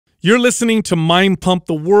You're listening to Mind Pump,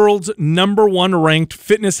 the world's #1 ranked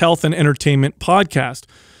fitness, health, and entertainment podcast.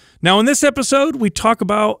 Now, in this episode, we talk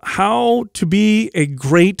about how to be a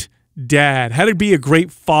great dad, how to be a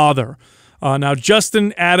great father. Now,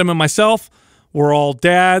 Justin, Adam, and myself, we're all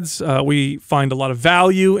dads. We find a lot of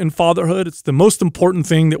value in fatherhood. It's the most important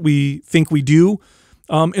thing that we think we do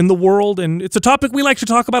in the world, and it's a topic we like to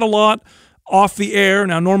talk about a lot off the air.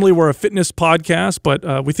 Now, normally we're a fitness podcast,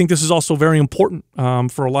 but we think this is also very important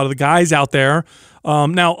for a lot of the guys out there.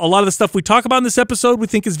 Now, a lot of the stuff we talk about in this episode we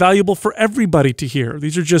think is valuable for everybody to hear.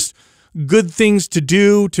 These are just good things to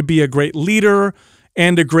do to be a great leader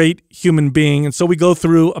and a great human being. And so we go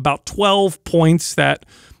through about 12 points that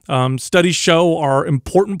studies show are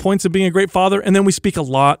important points of being a great father, and then we speak a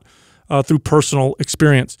lot through personal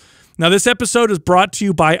experience. Now, this episode is brought to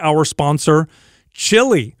you by our sponsor,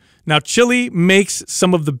 Chili. Now, Chili makes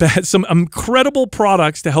some incredible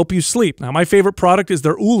products to help you sleep. Now, my favorite product is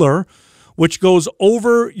their Ooler, which goes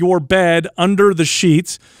over your bed under the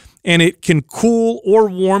sheets, and it can cool or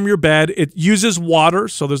warm your bed. It uses water,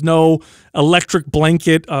 so there's no electric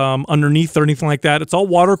blanket underneath or anything like that. It's all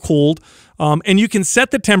water cooled, and you can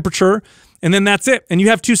set the temperature, and then that's it. And you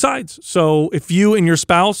have two sides. So if you and your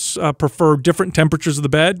spouse prefer different temperatures of the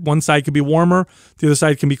bed, one side could be warmer, the other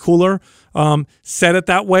side can be cooler. Set it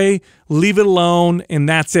that way, leave it alone, and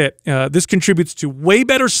that's it. This contributes to way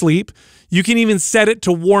better sleep. You can even set it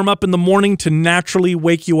to warm up in the morning to naturally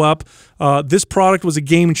wake you up. This product was a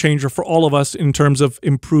game changer for all of us in terms of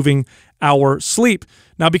improving our sleep.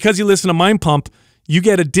 Now, because you listen to Mind Pump, you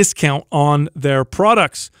get a discount on their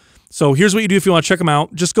products. So here's what you do if you want to check them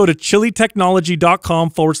out. Just go to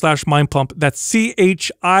chilitechnology.com/mindpump. That's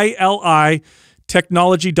CHILI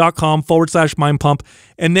technology.com/mindpump,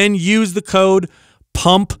 and then use the code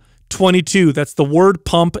PUMP22. That's the word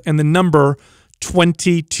pump and the number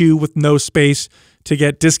 22 with no space to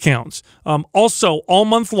get discounts. Also, all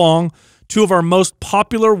month long, two of our most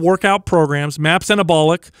popular workout programs, MAPS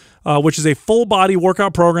Anabolic, which is a full body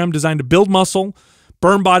workout program designed to build muscle,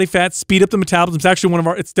 burn body fat, speed up the metabolism. It's actually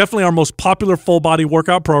it's definitely our most popular full body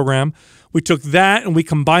workout program. We took that and we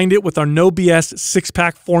combined it with our No BS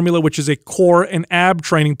six-pack formula, which is a core and ab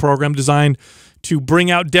training program designed to bring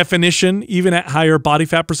out definition even at higher body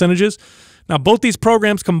fat percentages. Now, both these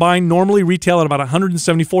programs combined normally retail at about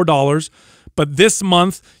 $174, but this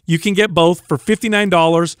month you can get both for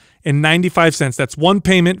 $59.95. That's one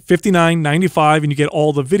payment, $59.95, and you get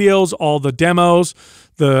all the videos, all the demos,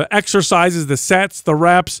 the exercises, the sets, the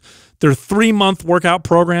reps. They're 3-month workout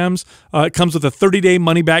programs. It comes with a 30-day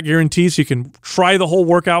money-back guarantee, so you can try the whole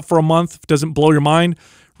workout for a month. If it doesn't blow your mind,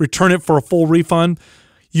 return it for a full refund.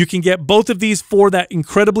 You can get both of these for that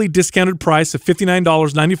incredibly discounted price of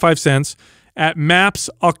 $59.95 at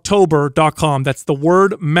mapsoctober.com. That's the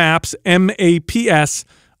word MAPS, M-A-P-S,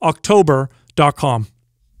 October.com.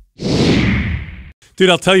 Dude,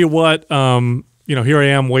 I'll tell you what, here I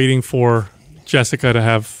am waiting for Jessica to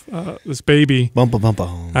have this baby.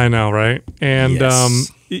 Bumpa. I know, right? And,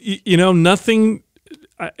 yes. Nothing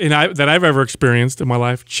that I've ever experienced in my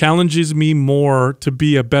life challenges me more to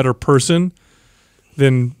be a better person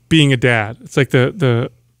than being a dad. It's like the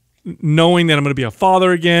knowing that I'm going to be a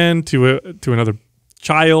father again to another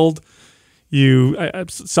child.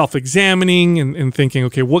 Self-examining and thinking,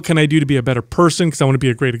 okay, what can I do to be a better person? Because I want to be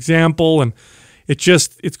a great example. And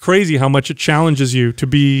it's crazy how much it challenges you to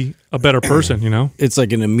be a better person, It's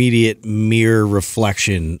like an immediate mirror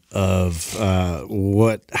reflection of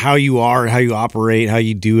how you are, how you operate, how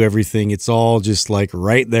you do everything. It's all just like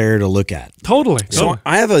right there to look at. Totally. So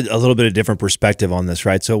I have a little bit of different perspective on this,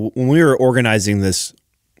 right? So when we were organizing this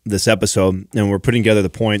episode and we're putting together the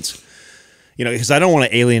points, because I don't want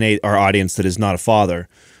to alienate our audience that is not a father.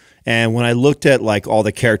 And when I looked at like all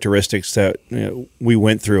the characteristics that we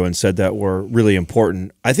went through and said that were really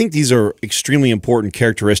important, I think these are extremely important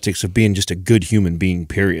characteristics of being just a good human being,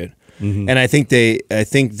 period. Mm-hmm. And I think they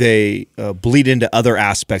bleed into other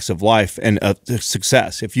aspects of life and of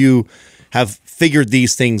success. If you have figured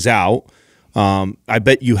these things out, I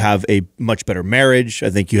bet you have a much better marriage. I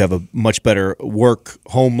think you have a much better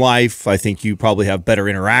work-home life. I think you probably have better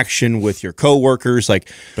interaction with your coworkers,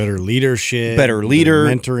 like better leadership, better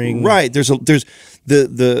mentoring. Right. There's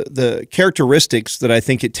the characteristics that I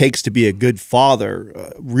think it takes to be a good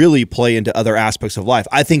father really play into other aspects of life.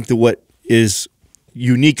 I think that what is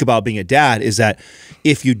unique about being a dad is that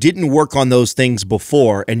if you didn't work on those things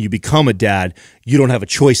before and you become a dad, you don't have a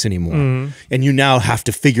choice anymore. Mm. And you now have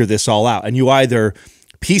to figure this all out. And you either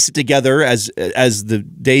piece it together as the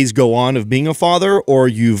days go on of being a father, or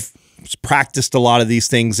you've practiced a lot of these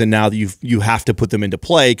things, and now you have to put them into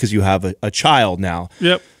play because you have a child now.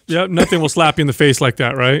 Yep. Nothing will slap you in the face like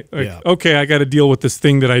that, right? Like, Yeah. okay, I got to deal with this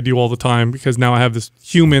thing that I do all the time because now I have this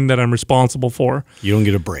human that I'm responsible for. You don't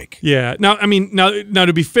get a break. Yeah. Now, I mean, now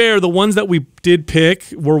to be fair, the ones that we did pick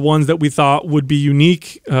were ones that we thought would be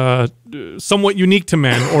unique, somewhat unique to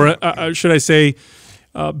men, or should I say,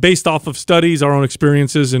 based off of studies, our own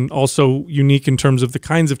experiences, and also unique in terms of the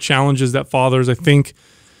kinds of challenges that fathers, I think,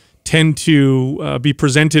 tend to be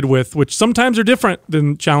presented with, which sometimes are different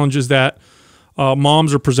than challenges that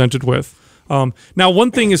moms are presented with. Now, one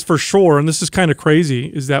thing is for sure, and this is kind of crazy,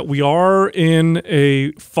 is that we are in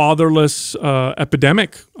a fatherless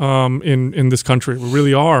epidemic in this country. We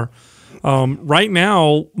really are. Right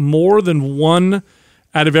now, more than 1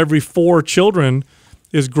 out of every 4 children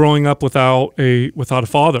is growing up without a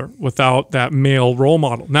father, without that male role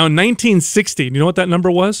model. Now, in 1960, you know what that number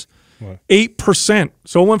was? What? 8%.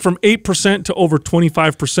 So it went from 8% to over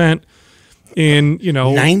 25%. In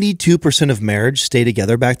 92% of marriage stay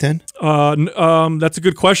together back then. That's a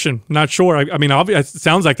good question. Not sure. I mean, obviously, it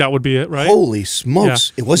sounds like that would be it, right? Holy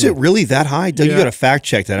smokes! Yeah. Was it really that high? Doug, you got to fact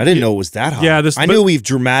check that. I didn't know it was that high. Yeah, I knew we've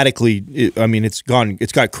dramatically. I mean, it's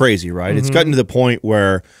got crazy, right? It's gotten to the point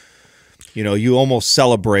where, you almost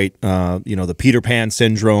celebrate, the Peter Pan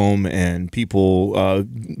syndrome and people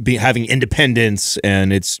having independence,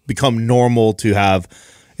 and it's become normal to have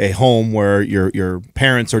a home where your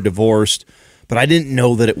parents are divorced. But I didn't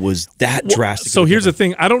know that it was that drastic. So here's the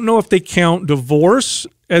thing. I don't know if they count divorce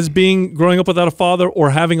as being growing up without a father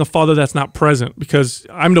or having a father that's not present, because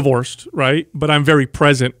I'm divorced, right? But I'm very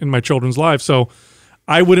present in my children's lives. So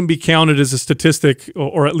I wouldn't be counted as a statistic,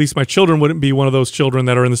 or at least my children wouldn't be one of those children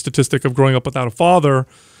that are in the statistic of growing up without a father,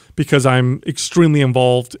 because I'm extremely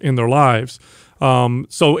involved in their lives.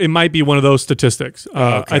 So it might be one of those statistics.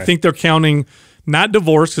 Okay. I think they're counting not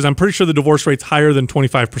divorce, because I'm pretty sure the divorce rate's higher than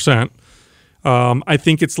 25%. I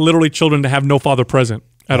think it's literally children to have no father present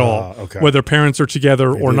at all, okay. whether parents are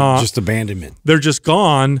together or not. Just abandonment. They're just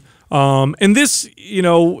gone. And this,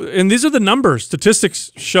 and these are the numbers.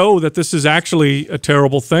 Statistics show that this is actually a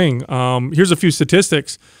terrible thing. Here's a few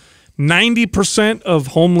statistics. 90% of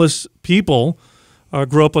homeless people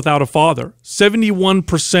grew up without a father.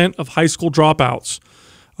 71% of high school dropouts.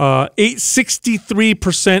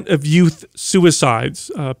 63% of youth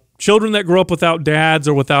suicides. Children that grow up without dads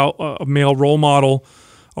or without a male role model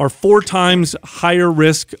are 4 times higher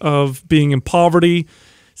risk of being in poverty,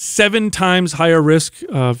 7 times higher risk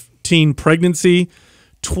of teen pregnancy,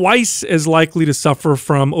 twice as likely to suffer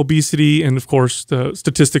from obesity, and of course the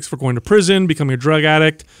statistics for going to prison, becoming a drug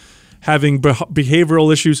addict, having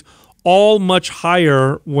behavioral issues, all much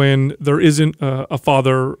higher when there isn't a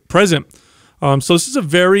father present. So this is a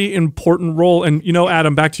very important role. And,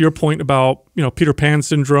 Adam, back to your point about, Peter Pan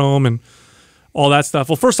syndrome and all that stuff.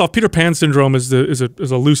 Well, first off, Peter Pan syndrome is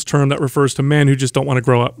a loose term that refers to men who just don't want to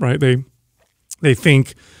grow up, right? They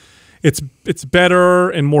think it's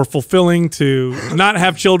better and more fulfilling to not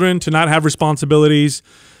have children, to not have responsibilities,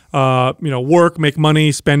 work, make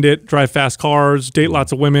money, spend it, drive fast cars, date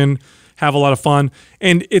lots of women, have a lot of fun,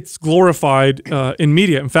 and it's glorified in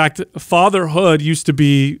media. In fact, fatherhood used to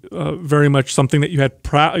be very much something that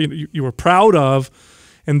you were proud of,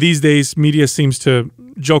 and these days media seems to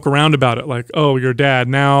joke around about it, like, "Oh, you're a dad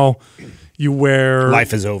now. You wear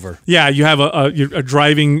life is over." Yeah, you have a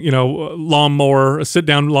driving lawnmower, a sit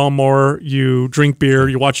down lawnmower. You drink beer,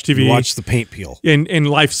 you watch TV, You watch the paint peel, and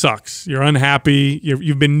life sucks. You're unhappy.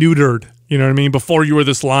 You've been neutered. You know what I mean? Before you were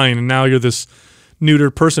this lion, and now you're this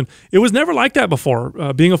neutered person. It was never like that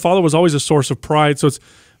before. Being a father was always a source of pride. So it's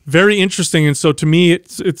very interesting. And so to me,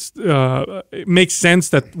 it makes sense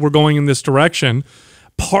that we're going in this direction.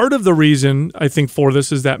 Part of the reason I think for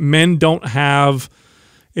this is that men don't have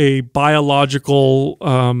a biological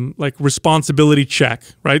responsibility check,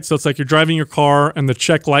 right? So it's like you're driving your car and the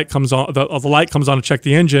check light comes on, the light comes on to check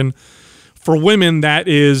the engine. For women, that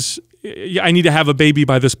is, I need to have a baby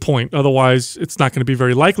by this point. Otherwise, it's not going to be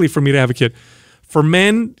very likely for me to have a kid. For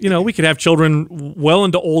men, we could have children well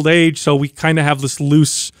into old age, so we kind of have this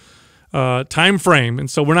loose time frame,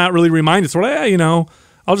 and so we're not really reminded. So,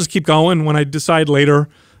 I'll just keep going. When I decide later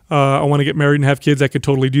I want to get married and have kids, I could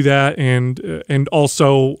totally do that. And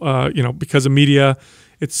also, because of media,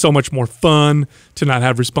 it's so much more fun to not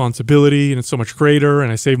have responsibility, and it's so much greater,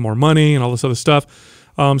 and I save more money and all this other stuff.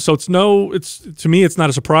 So to me, it's not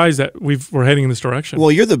a surprise that we're heading in this direction.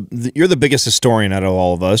 Well, you're the biggest historian out of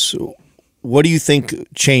all of us. What do you think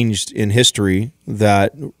changed in history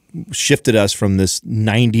that shifted us from this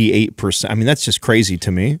 98%. I mean, that's just crazy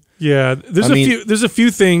to me. Yeah, there's a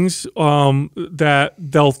few things that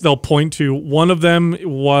they'll point to. One of them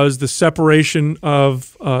was the separation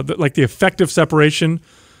of the effective separation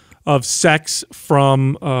of sex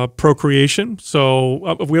from procreation.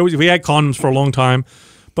 So we had condoms for a long time,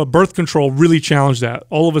 but birth control really challenged that.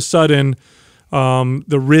 All of a sudden,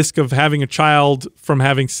 the risk of having a child from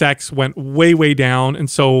having sex went way down, and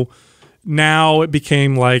so now it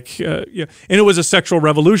became like, and it was a sexual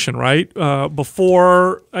revolution, right?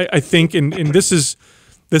 Before, I think, and this is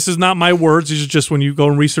not my words. These are just, when you go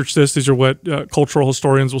and research this, these are what cultural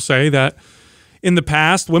historians will say, that in the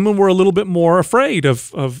past, women were a little bit more afraid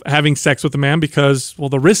of having sex with a man because, well,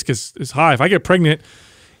 the risk is high. If I get pregnant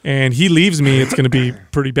and he leaves me, it's going to be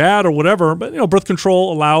pretty bad or whatever. But, birth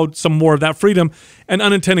control allowed some more of that freedom and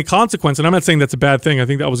unintended consequence. And I'm not saying that's a bad thing. I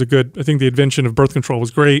think that was I think the invention of birth control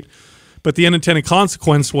was great. But the unintended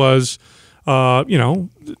consequence was, now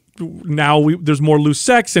there's more loose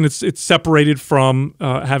sex, and it's separated from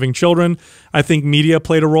having children. I think media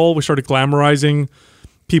played a role. We started glamorizing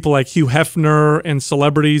people like Hugh Hefner and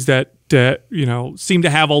celebrities that seem to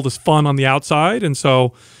have all this fun on the outside.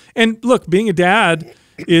 And look, being a dad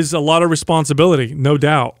is a lot of responsibility, no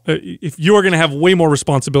doubt. If you are going to have way more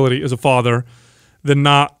responsibility as a father than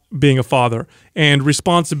not being a father, and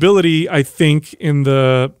responsibility, I think, in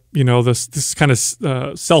the this kind of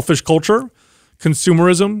selfish culture,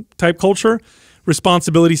 consumerism type culture,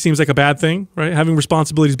 responsibility seems like a bad thing, right? Having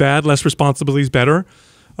responsibility is bad, less responsibility is better.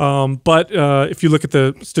 But if you look at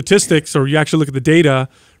the statistics, or you actually look at the data,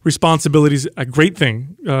 responsibility is a great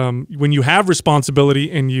thing. When you have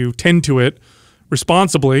responsibility and you tend to it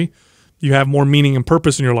responsibly, you have more meaning and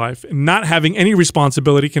purpose in your life. And not having any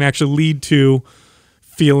responsibility can actually lead to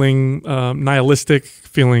feeling nihilistic,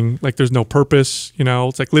 feeling like there's no purpose.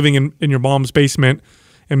 It's like living in your mom's basement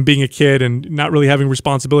and being a kid and not really having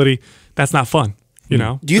responsibility. That's not fun,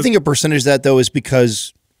 Do you think a percentage of that, though, is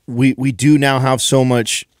because we do now have so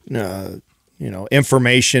much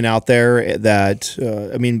information out there that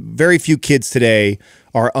very few kids today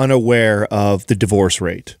are unaware of the divorce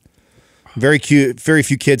rate. Very few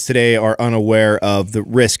kids today are unaware of the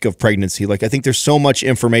risk of pregnancy. Like, I think there's so much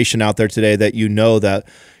information out there today that that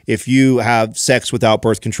if you have sex without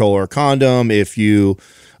birth control or a condom, if you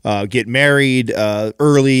get married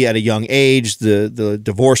early at a young age, the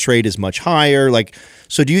divorce rate is much higher.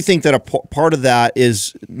 So do you think that a part of that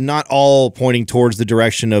is not all pointing towards the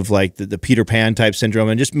direction of like the Peter Pan type syndrome,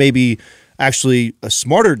 and just maybe actually a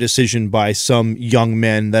smarter decision by some young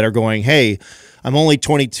men that are going, hey, I'm only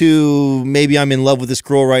 22, maybe I'm in love with this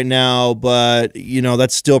girl right now, but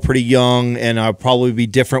that's still pretty young, and I'll probably be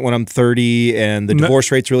different when I'm 30, and the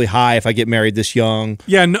divorce rate's really high if I get married this young.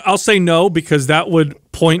 Yeah, no, I'll say no, because that would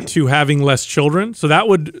point to having less children. So that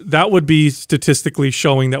would be statistically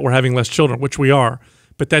showing that we're having less children, which we are.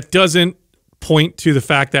 But that doesn't point to the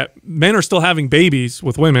fact that men are still having babies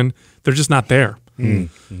with women. They're just not there.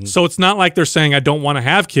 Mm-hmm. So it's not like they're saying, I don't want to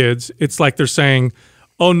have kids. It's like they're saying,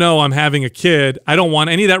 oh no, I'm having a kid. I don't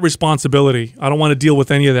want any of that responsibility. I don't want to deal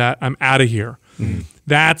with any of that. I'm out of here. Mm-hmm.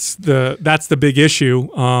 That's the big issue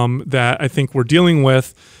that I think we're dealing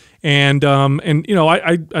with. And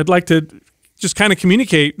I'd like to just kind of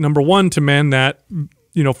communicate, number one, to men that,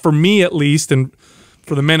 for me at least, and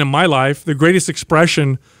for the men in my life, the greatest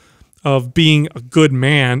expression of being a good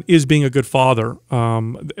man is being a good father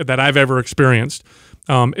that I've ever experienced.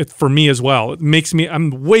 For me as well. It makes me,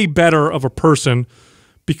 I'm way better of a person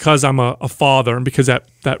because I'm a father, and because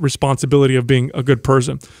that responsibility of being a good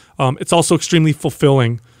person. It's also extremely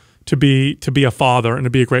fulfilling to be a father and to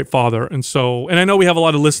be a great father. And I know we have a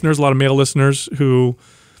lot of listeners, a lot of male listeners who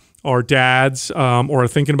are dads or are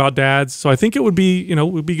thinking about dads. So I think it would be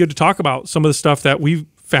good to talk about some of the stuff that we've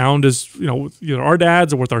found as either our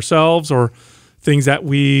dads or with ourselves, or things that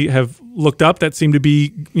we have looked up that seem to be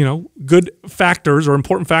good factors or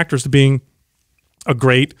important factors to being a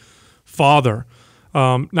great father.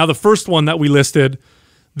 Now, the first one that we listed,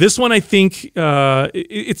 this one I think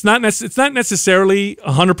it's not necessarily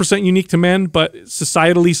 100% unique to men, but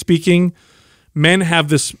societally speaking, men have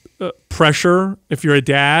this pressure. If you're a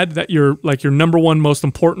dad, that your number one most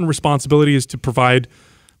important responsibility is to provide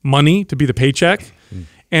money, to be the paycheck.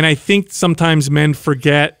 And I think sometimes men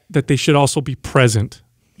forget that they should also be present.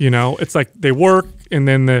 It's like they work and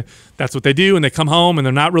then that's what they do, and they come home and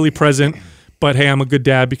they're not really present. But hey, I'm a good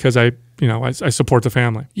dad because I support the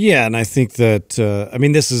family. Yeah, and I think that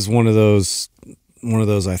this is one of those.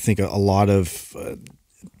 I think a lot of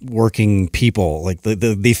working people, like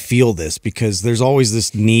they feel this, because there's always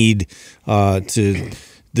this need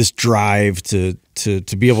this drive to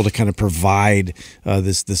be able to kind of provide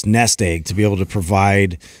this nest egg, to be able to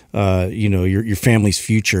provide your family's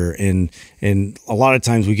future, and a lot of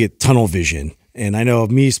times we get tunnel vision. And I know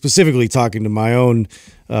of me specifically talking to my own.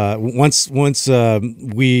 Once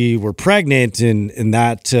we were pregnant and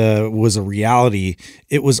that was a reality,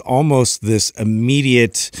 it was almost this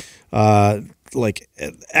immediate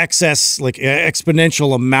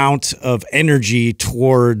exponential amount of energy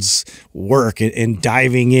towards work and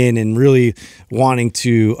diving in and really wanting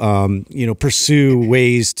to pursue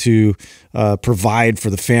ways to provide for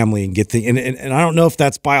the family and get the and I don't know if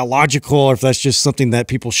that's biological or if that's just something that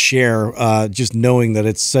people share, just knowing that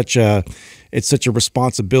it's such a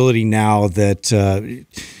responsibility now that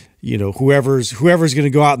whoever's going to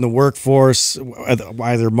go out in the workforce,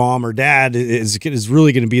 either mom or dad, is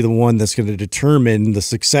really going to be the one that's going to determine the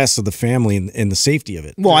success of the family and the safety of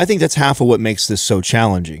it. Well, I think that's half of what makes this so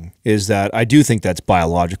challenging, is that I do think that's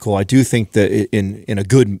biological. I do think that in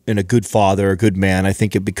a good father, a good man, I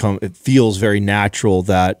think it feels very natural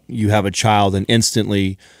that you have a child and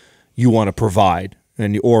instantly you want to provide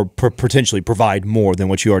or potentially provide more than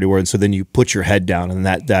what you already were, and so then you put your head down and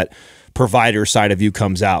that provider side of you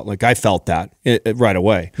comes out. Like I felt that right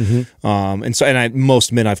away. Mm-hmm.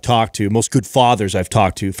 Most men I've talked to, most good fathers I've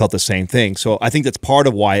talked to felt the same thing. So I think that's part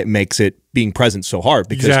of why it makes it being present so hard,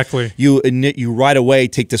 because exactly. you right away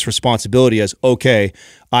take this responsibility as, okay,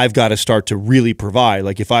 I've got to start to really provide.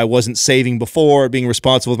 Like if I wasn't saving before, being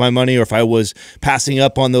responsible with my money, or if I was passing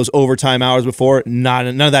up on those overtime hours before,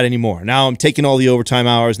 none of that anymore. Now I'm taking all the overtime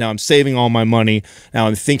hours. Now I'm saving all my money. Now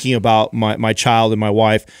I'm thinking about my child and my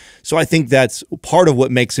wife. So I think that's part of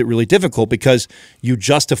what makes it really difficult, because you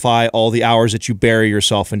justify all the hours that you bury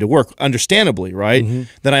yourself into work, understandably, right? Mm-hmm.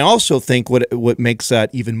 Then I also think what makes that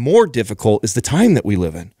even more difficult is the time that we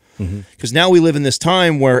live in. Because now we live in this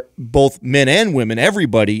time where both men and women,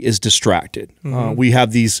 everybody is distracted. We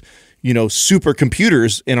have these,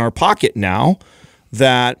 supercomputers in our pocket now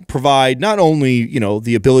that provide not only,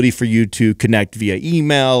 the ability for you to connect via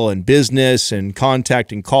email and business and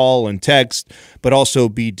contact and call and text, but also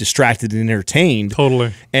be distracted and entertained.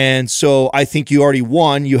 Totally. And so I think you already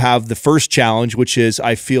won. You have the first challenge, which is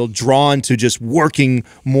I feel drawn to just working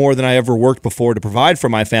more than I ever worked before to provide for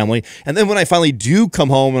my family. And then when I finally do come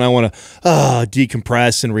home and I want to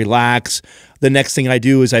decompress and relax, the next thing I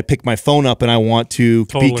do is I pick my phone up and I want to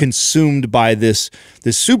be consumed by this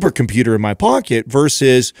supercomputer in my pocket,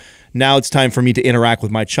 versus now it's time for me to interact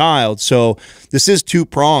with my child. So this is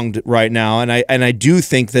two-pronged right now, and I do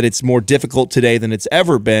think that it's more difficult today than it's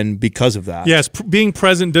ever been because of that. Yes, being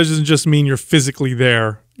present doesn't just mean you're physically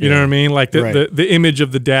there. You know what I mean? Like the image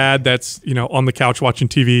of the dad that's on the couch watching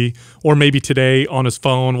TV, or maybe today on his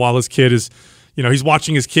phone while his kid is, he's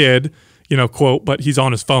watching his kid, quote, but he's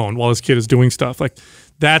on his phone while his kid is doing stuff. Like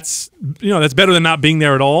that's better than not being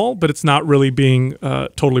there at all, but it's not really being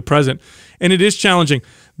totally present. And it is challenging.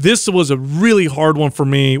 This was a really hard one for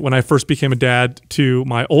me when I first became a dad to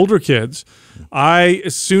my older kids.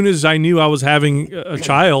 As soon as I knew I was having a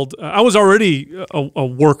child, I was already a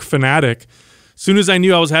work fanatic. As soon as I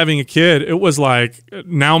knew I was having a kid, it was like,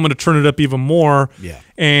 now I'm going to turn it up even more. Yeah.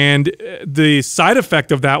 And the side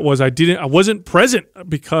effect of that was I wasn't present,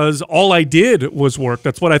 because all I did was work.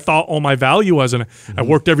 That's what I thought all my value was. And I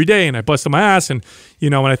worked every day and I busted my ass. And,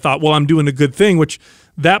 and I thought, well, I'm doing a good thing, which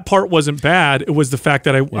that part wasn't bad. It was the fact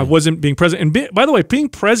that I wasn't being present. And by the way, being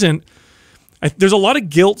present, there's a lot of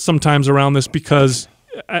guilt sometimes around this, because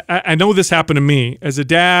I know this happened to me. As a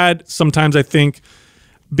dad, sometimes I think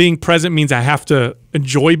being present means I have to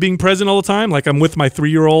enjoy being present all the time. Like I'm with my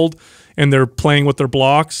 3-year-old and they're playing with their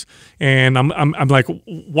blocks, and I'm like,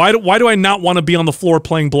 why do I not want to be on the floor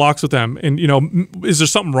playing blocks with them? And is there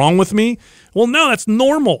something wrong with me? Well, no, that's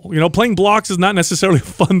normal. Playing blocks is not necessarily a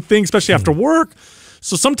fun thing, especially after work.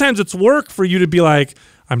 So sometimes it's work for you to be like,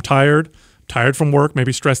 I'm tired from work,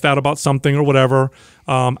 maybe stressed out about something or whatever.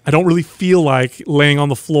 I don't really feel like laying on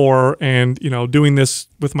the floor and doing this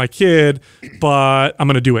with my kid, but I'm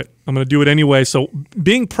going to do it. I'm going to do it anyway. So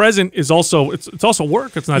being present is also it's also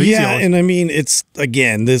work. It's not easy. Yeah, and I mean, it's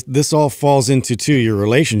again, this all falls into your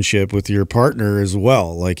relationship with your partner as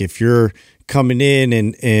well. Like if you're coming in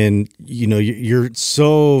and you're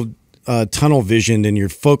so tunnel visioned and you're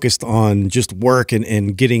focused on just work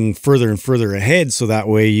and getting further and further ahead, so that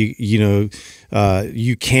way you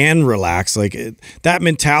can relax. Like that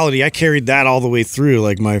mentality, I carried that all the way through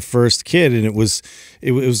like my first kid, and it was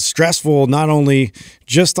stressful, not only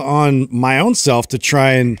just on my own self to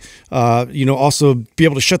try and also be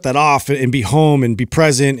able to shut that off and be home and be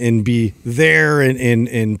present and be there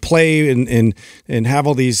and play and have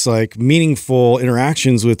all these like meaningful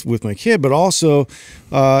interactions with my kid, but also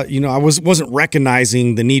I wasn't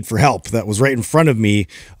recognizing the need for help that was right in front of me,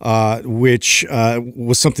 which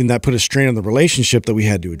was something that put a strain on the relationship that we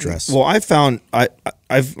had to address. Well, I found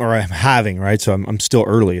I'm having, right? So I'm still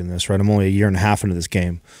early in this, right? I'm only a year and a half into this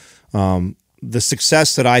game. The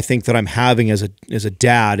success that I think that I'm having as a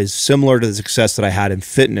dad is similar to the success that I had in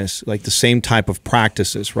fitness, like the same type of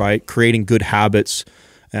practices, right? Creating good habits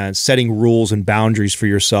and setting rules and boundaries for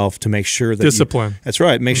yourself to make sure that discipline. That's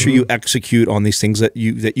right. Make sure you execute on these things that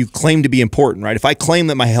you claim to be important, right? If I claim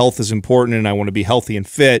that my health is important and I want to be healthy and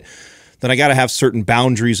fit, then I got to have certain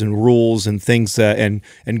boundaries and rules and things and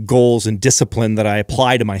goals and discipline that I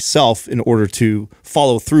apply to myself in order to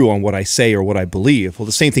follow through on what I say or what I believe. Well,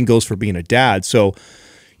 the same thing goes for being a dad. So,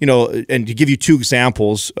 and to give you two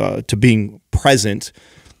examples to being present,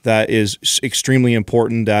 that is extremely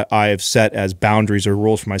important that I have set as boundaries or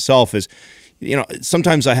rules for myself is,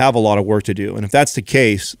 sometimes I have a lot of work to do. And if that's the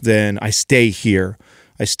case, then I stay here.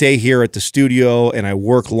 I stay here at the studio and I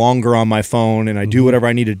work longer on my phone and I do whatever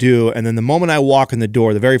I need to do. And then the moment I walk in the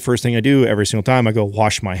door, the very first thing I do every single time, I go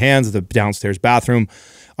wash my hands at the downstairs bathroom.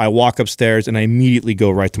 I walk upstairs and I immediately go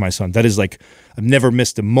right to my son. That is like, I've never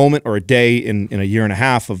missed a moment or a day in a year and a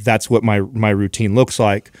half of that's what my routine looks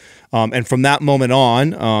like. And from that moment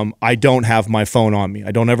on, I don't have my phone on me.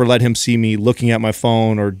 I don't ever let him see me looking at my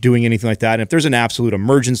phone or doing anything like that. And if there's an absolute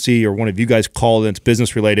emergency or one of you guys called and it's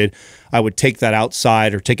business related, I would take that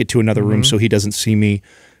outside or take it to another room so he doesn't see me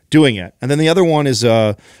doing it. And then the other one is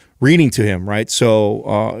reading to him, right?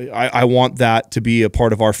 So I want that to be a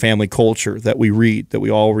part of our family culture, that we read, that we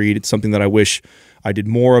all read. It's something that I wish I did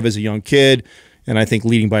more of as a young kid. And I think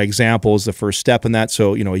leading by example is the first step in that.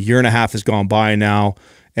 So, a year and a half has gone by now,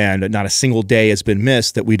 and not a single day has been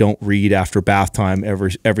missed that we don't read after bath time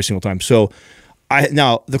every single time. So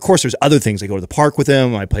now, of course, there's other things. I go to the park with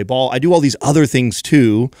him. I play ball. I do all these other things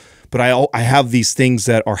too, but I have these things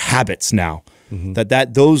that are habits now.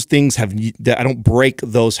 That those things that I don't break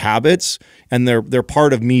those habits, and they're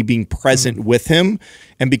part of me being present with him.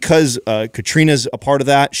 And because Katrina's a part of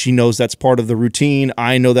that, she knows that's part of the routine.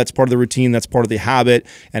 I know that's part of the routine. That's part of the habit,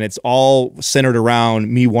 and it's all centered around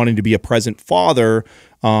me wanting to be a present father.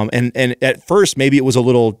 And at first, maybe it was a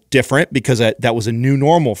little different because that was a new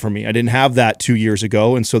normal for me. I didn't have that 2 years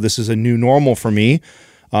ago, and so this is a new normal for me.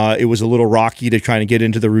 It was a little rocky to try to get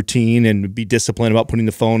into the routine and be disciplined about putting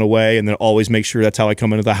the phone away, and then always make sure that's how I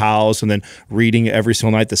come into the house, and then reading every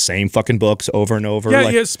single night the same fucking books over and over.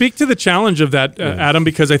 Yeah. Speak to the challenge of that, Adam,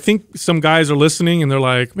 because I think some guys are listening and they're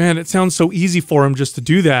like, man, it sounds so easy for him just to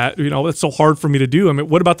do that. It's so hard for me to do. I mean,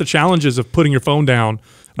 what about the challenges of putting your phone down?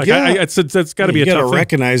 Like, it's got to be a tough thing. You got to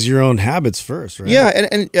recognize your own habits first, right? Yeah,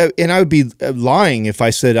 and I would be lying if I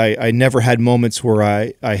said I never had moments where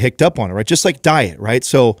I hicked up on it, right? Just like diet, right?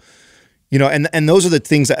 So, and those are the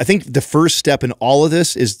things that I think the first step in all of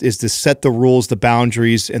this is to set the rules, the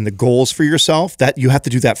boundaries, and the goals for yourself. That you have to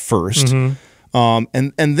do that first.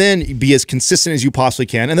 And then be as consistent as you possibly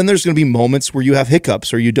can. And then there's going to be moments where you have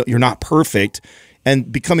hiccups or you're not perfect, and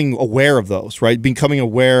becoming aware of those, right? Becoming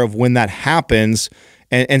aware of when that happens.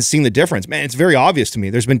 And seeing the difference, man, it's very obvious to me.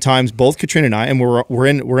 There's been times both Katrina and I, and we're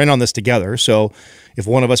in on this together. So if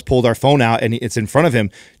one of us pulled our phone out and it's in front of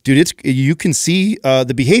him, dude, you can see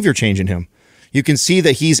the behavior change in him. You can see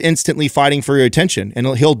that he's instantly fighting for your attention, and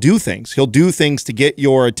he'll do things. He'll do things to get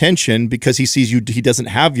your attention because he sees he doesn't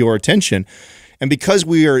have your attention, and because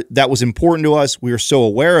that was important to us, we are so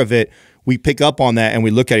aware of it. We pick up on that and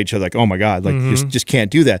we look at each other like, oh my God, like just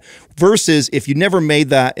can't do that. Versus if you never made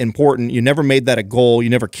that important, you never made that a goal, you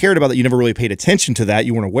never cared about that, you never really paid attention to that,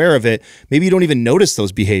 you weren't aware of it, maybe you don't even notice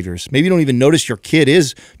those behaviors. Maybe you don't even notice your kid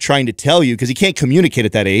is trying to tell you because he can't communicate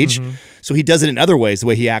at that age. So he does it in other ways, the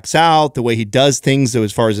way he acts out, the way he does things,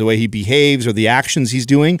 as far as the way he behaves or the actions he's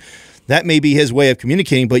doing. That may be his way of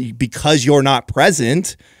communicating, but because you're not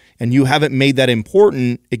present and you haven't made that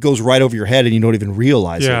important, it goes right over your head and you don't even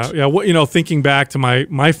realize it. Yeah. Well, thinking back to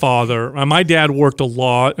my father, my dad worked a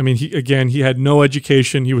lot. I mean, he had no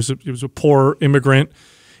education. He was a poor immigrant,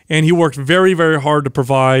 and he worked very, very hard to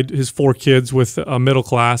provide his 4 kids with a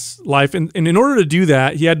middle-class life. And in order to do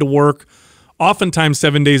that, he had to work oftentimes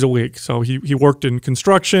 7 days a week. So he worked in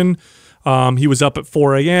construction. He was up at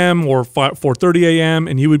 4 a.m. or 4:30 a.m.,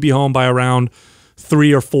 and he would be home by around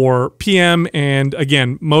 3 or 4 p.m. And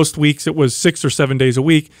again, most weeks it was 6 or 7 days a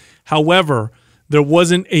week. However, there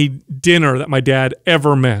wasn't a dinner that my dad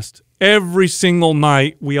ever missed. Every single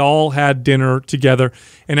night, we all had dinner together.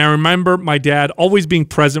 And I remember my dad always being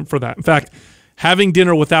present for that. In fact, having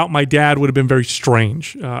dinner without my dad would have been very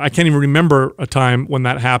strange. I can't even remember a time when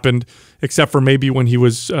that happened, except for maybe when he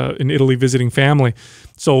was in Italy visiting family.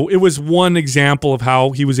 So it was one example of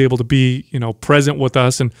how he was able to be, present with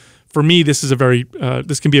us. And for me, this is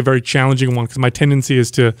this can be a very challenging one because my tendency is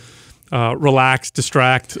to relax,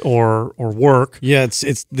 distract, or work. Yeah,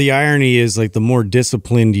 it's the irony is like the more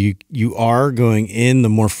disciplined you are going in, the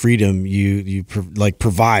more freedom you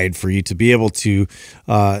provide for you to be able to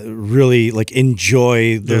really like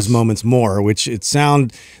enjoy those moments more. Which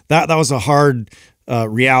that was a hard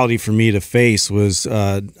reality for me to face. Was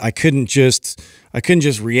I couldn't just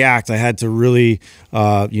react. I had to really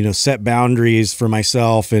set boundaries for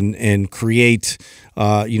myself and create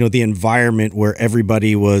the environment where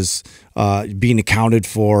everybody was being accounted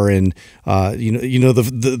for, and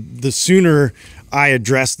the sooner I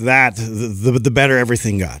addressed that, the better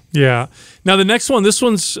everything got. Yeah. Now the next one, this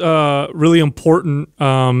one's really important,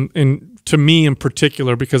 and to me in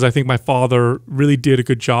particular, because I think my father really did a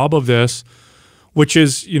good job of this, which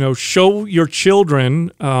is show your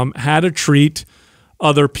children how to treat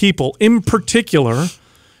other people. In particular,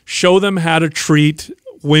 show them how to treat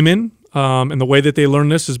women. And the way that they learn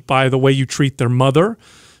this is by the way you treat their mother.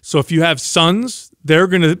 So if you have sons, they're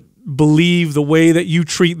going to believe the way that you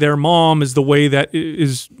treat their mom is the way that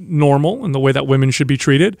is normal and the way that women should be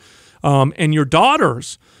treated. And your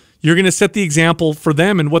daughters, you're going to set the example for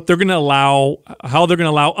them and what they're going to allow, how they're going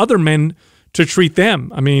to allow other men to treat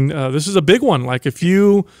them. I mean, this is a big one. Like if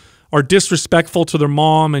you are disrespectful to their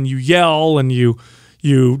mom and you yell and you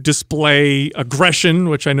display aggression,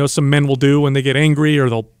 which I know some men will do when they get angry, or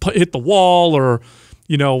they'll hit the wall, or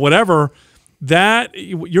whatever, that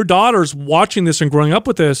your daughter's watching this and growing up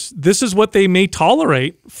with this is what they may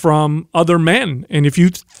tolerate from other men. And if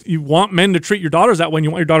you want men to treat your daughters that way and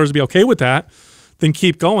you want your daughters to be okay with that, then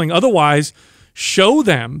keep going. Otherwise, show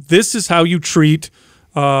them this is how you treat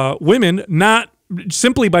women, not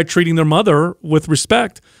simply by treating their mother with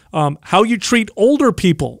respect. How you treat older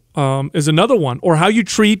people is another one, or how you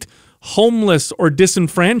treat homeless or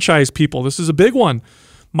disenfranchised people. This is a big one.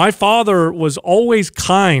 My father was always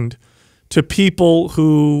kind to people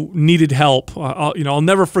who needed help. I'll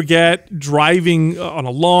never forget driving on a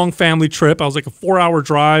long family trip. I was like a 4-hour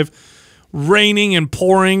drive, raining and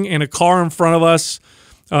pouring, and a car in front of us,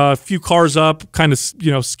 a few cars up, kind of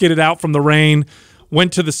skidded out from the rain,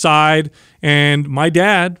 went to the side, and my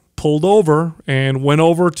dad pulled over and went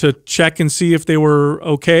over to check and see if they were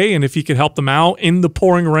okay and if he could help them out in the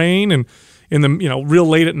pouring rain and in the real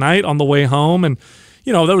late at night on the way home. And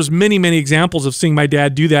there was many examples of seeing my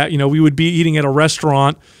dad do that. We would be eating at a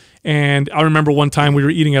restaurant, and I remember one time we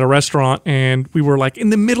were eating at a restaurant and we were like in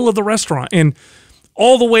the middle of the restaurant, and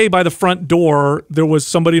all the way by the front door, there was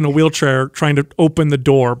somebody in a wheelchair trying to open the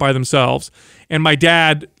door by themselves. And my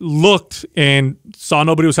dad looked and saw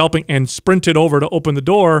nobody was helping and sprinted over to open the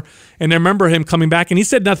door. And I remember him coming back, and he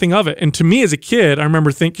said nothing of it. And to me as a kid, I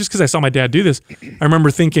remember thinking, just because I saw my dad do this, I remember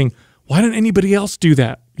thinking, why didn't anybody else do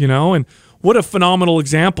that? And what a phenomenal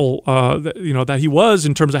example that he was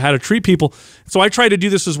in terms of how to treat people. So I try to do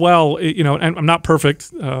this as well, and I'm not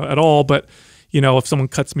perfect at all, but if someone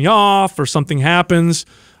cuts me off or something happens,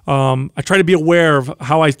 I try to be aware of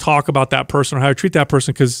how I talk about that person or how I treat that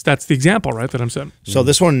person, because that's the example, right, that I'm setting. So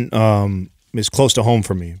this one is close to home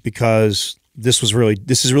for me, because this is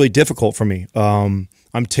really difficult for me.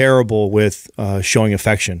 I'm terrible with showing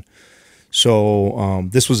affection. So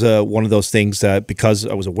this was one of those things that, because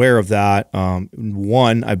I was aware of that,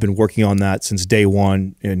 I've been working on that since day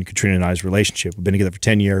one in Katrina and I's relationship. We've been together for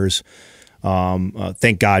 10 years.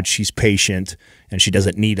 Thank God she's patient and she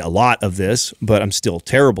doesn't need a lot of this, but I'm still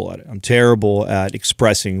terrible at it. I'm terrible at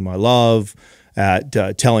expressing my love, at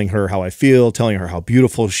telling her how I feel, telling her how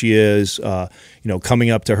beautiful she is, coming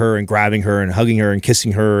up to her and grabbing her and hugging her and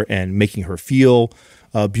kissing her and making her feel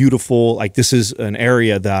beautiful. Like, this is an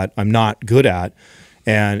area that I'm not good at,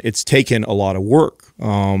 and it's taken a lot of work.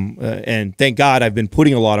 And thank God I've been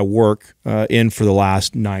putting a lot of work in for the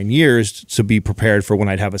last 9 years to be prepared for when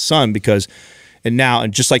I'd have a son, because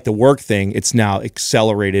and just like the work thing, it's now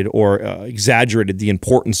accelerated or exaggerated the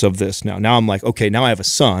importance of this. Now I'm like, okay, now I have a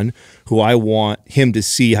son who I want him to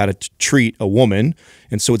see how to treat a woman.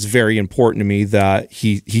 And so it's very important to me that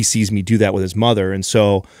he sees me do that with his mother. And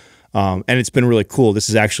so, and it's been really cool. This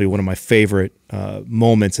is actually one of my favorite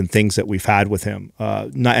moments and things that we've had with him.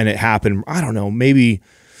 And it happened, I don't know, maybe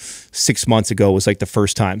 6 months ago was like the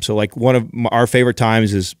first time. So like one of our favorite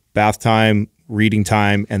times is bath time, reading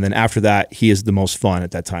time, and then after that, he is the most fun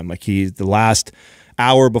at that time. Like, the last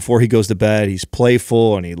hour before he goes to bed, he's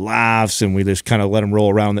playful and he laughs, and we just kind of let him roll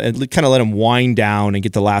around and kind of let him wind down and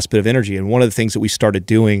get the last bit of energy. And one of the things that we started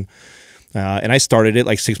doing And I started it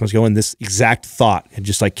like 6 months ago, and this exact thought had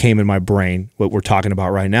just like came in my brain, what we're talking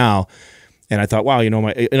about right now. And I thought, wow,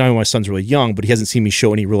 my son's really young, but he hasn't seen me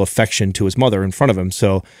show any real affection to his mother in front of him.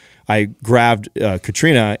 So I grabbed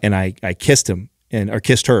Katrina and I kissed him or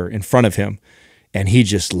kissed her in front of him. And he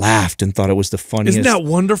just laughed and thought it was the funniest. Isn't that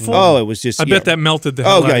wonderful? Oh, it was just. I bet that melted the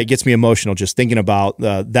hell out. Yeah, it gets me emotional just thinking about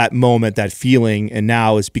that moment, that feeling, and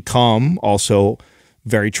now it's become also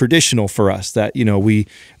very traditional for us. That we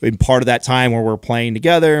in part of that time where we're playing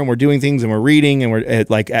together and we're doing things and we're reading and we're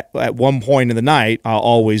at one point in the night, I'll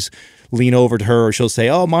always lean over to her, or she'll say,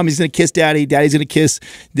 "Oh, mommy's gonna kiss daddy. Daddy's gonna kiss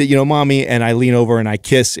mommy," and I lean over and I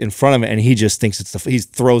kiss in front of it, and he just thinks he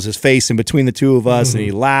throws his face in between the two of us, and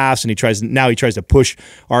he laughs, and he tries to push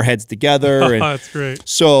our heads together. And that's great.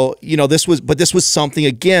 So this was something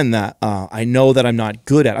again that I know that I'm not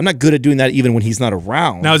good at. I'm not good at doing that even when he's not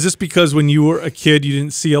around. Now, is this because when you were a kid you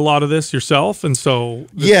didn't see a lot of this yourself, and so?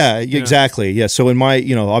 Exactly. Yeah. So in my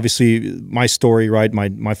obviously my story, right?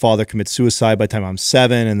 My father commits suicide by the time I'm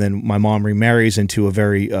 7, and then my mom remarries into a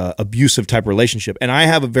very abusive type relationship, and I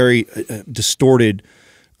have a very distorted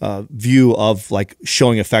view of like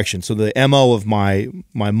showing affection. So the MO of my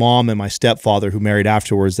mom and my stepfather, who married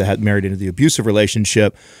afterwards, that had married into the abusive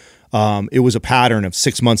relationship, it was a pattern of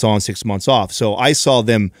 6 months on, 6 months off. So I saw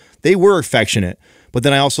them; they were affectionate, but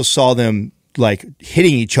then I also saw them like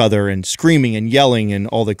hitting each other and screaming and yelling and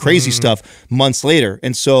all the crazy stuff months later.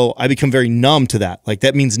 And so I become very numb to that. Like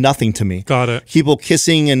that means nothing to me. Got it. People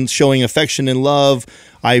kissing and showing affection and love.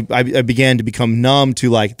 I began to become numb to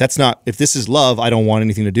like, that's not, if this is love, I don't want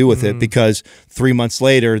anything to do with it, because 3 months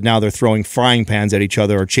later, now they're throwing frying pans at each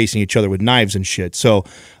other or chasing each other with knives and shit. So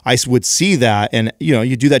I would see that, and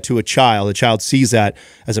you do that to a child sees that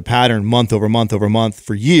as a pattern month over month over month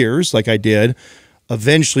for years, like I did.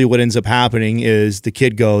 Eventually what ends up happening is the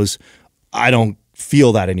kid goes, I don't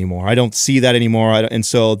feel that anymore. I don't see that anymore. And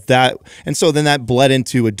so then that bled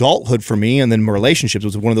into adulthood for me. And then my relationships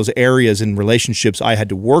was one of those areas in relationships I had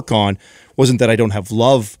to work on. Wasn't that I don't have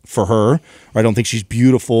love for her, or I don't think she's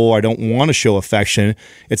beautiful, or I don't want to show affection.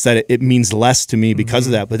 It's that it means less to me because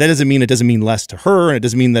of that. But that doesn't mean less to her, and it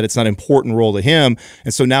doesn't mean that it's not an important role to him.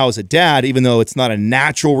 And so now as a dad, even though it's not a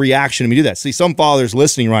natural reaction to me to do that. See, some fathers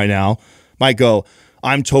listening right now might go,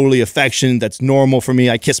 I'm totally affectionate. That's normal for me.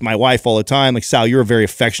 I kiss my wife all the time. Like, Sal, you're a very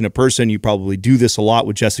affectionate person. You probably do this a lot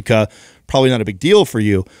with Jessica. Probably not a big deal for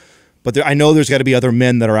you. But I know there's got to be other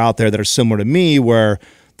men that are out there that are similar to me, where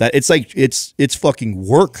that it's like it's fucking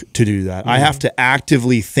work to do that. I have to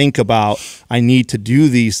actively think about, I need to do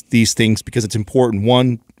these things because it's important,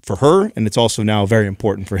 one, for her, and it's also now very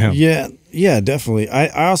important for him. Yeah, definitely.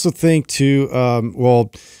 I also think too,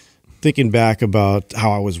 thinking back about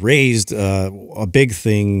how I was raised, a big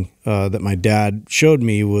thing that my dad showed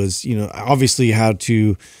me was, obviously how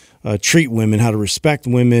to treat women, how to respect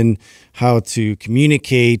women, how to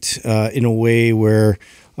communicate in a way where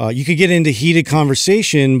you could get into heated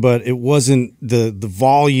conversation, but it wasn't the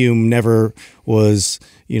volume never was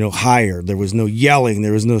higher. There was no yelling,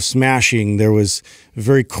 there was no smashing. There was a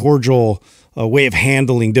very cordial way of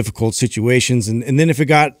handling difficult situations. And then if it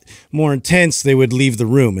got more intense, they would leave the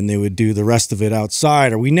room and they would do the rest of it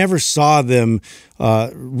outside. Or we never saw them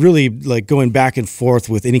really like going back and forth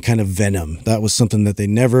with any kind of venom. That was something that they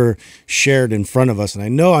never shared in front of us.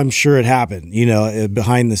 And I'm sure it happened,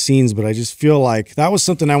 behind the scenes, but I just feel like that was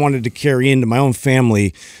something I wanted to carry into my own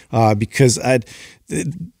family because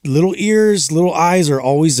little ears, little eyes are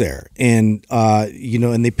always there. And,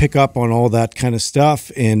 and they pick up on all that kind of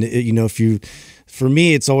stuff. And, for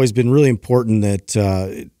me, it's always been really important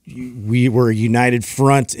that we were a united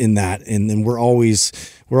front in that. And then we're always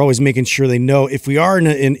making sure they know if we are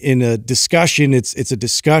in a discussion, it's a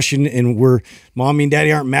discussion, and mommy and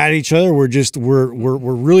daddy aren't mad at each other. We're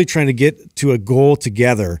really trying to get to a goal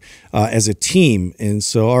together as a team. And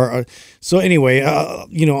so anyway,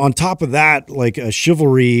 on top of that, like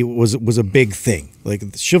chivalry was a big thing. Like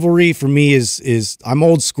chivalry for me is I'm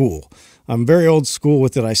old school. I'm very old school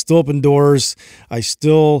with it. I still open doors. I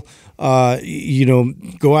still,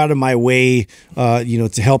 go out of my way,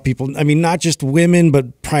 to help people. I mean, not just women,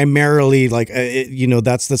 but primarily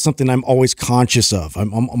that's something I'm always conscious of.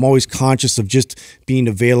 I'm always conscious of just being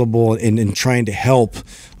available and trying to help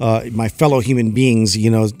my fellow human beings,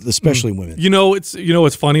 especially women.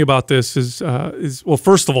 What's funny about this is well,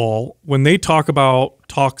 first of all, when they talk about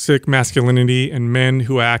toxic masculinity and men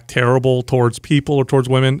who act terrible towards people or towards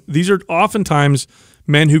women, these are oftentimes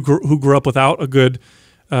men who grew up without a good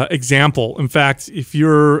example. In fact, if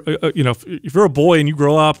you're a boy and you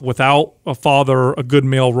grow up without a father, a good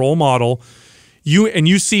male role model,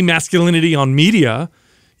 you see masculinity on media,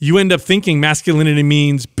 you end up thinking masculinity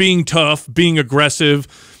means being tough, being aggressive,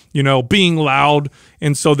 being loud,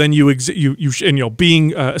 and so then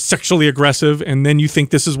being sexually aggressive, and then you think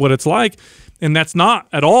this is what it's like, and that's not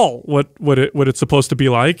at all what it's supposed to be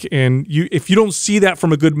like. And if you don't see that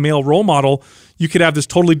from a good male role model, you could have this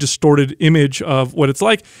totally distorted image of what it's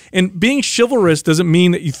like. And being chivalrous doesn't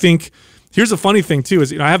mean that you think. Here's the funny thing too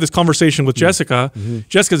is I have this conversation with Jessica.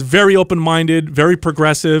 Jessica's very open-minded, very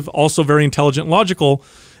progressive, also very intelligent, and logical,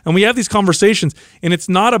 and we have these conversations, and it's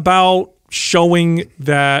not about showing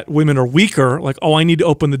that women are weaker, like, oh, I need to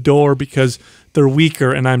open the door because they're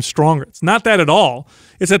weaker and I'm stronger. It's not that at all.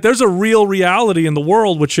 It's that there's a real reality in the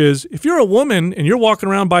world, which is if you're a woman and you're walking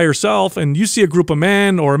around by yourself and you see a group of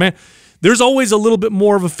men or a man, there's always a little bit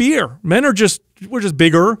more of a fear. Men are we're just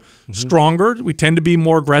bigger, stronger. We tend to be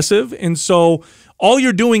more aggressive. And so all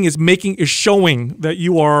you're doing is showing that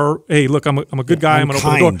you are, hey, look, I'm a good guy. I'm going to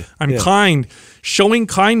open the door. I'm kind. Showing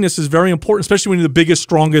kindness is very important, especially when you're the biggest,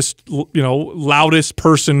 strongest, loudest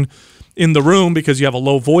person in the room because you have a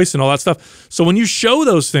low voice and all that stuff. So when you show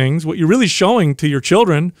those things, what you're really showing to your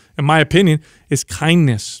children, in my opinion, is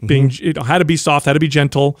kindness. Being how to be soft, how to be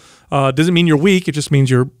gentle. Doesn't mean you're weak. It just means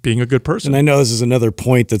you're being a good person. And I know this is another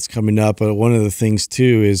point that's coming up, but one of the things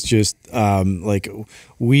too is just like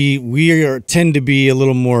we tend to be a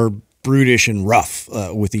little more brutish and rough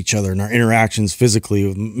with each other in our interactions physically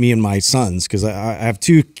with me and my sons, because I have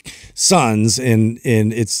two sons, and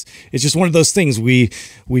it's just one of those things. We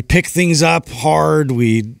pick things up hard,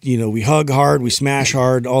 we hug hard, we smash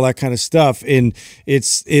hard, all that kind of stuff, and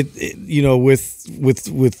it's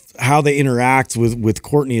with how they interact with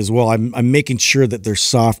Courtney as well. I'm making sure that they're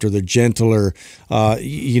softer, they're gentler.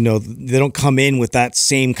 They don't come in with that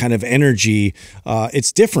same kind of energy.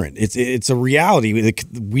 It's different. It's a reality.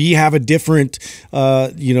 We have a different,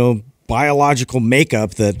 biological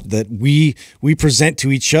makeup that we present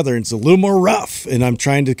to each other. And it's a little more rough, and I'm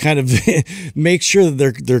trying to kind of make sure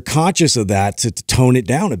that they're conscious of that to tone it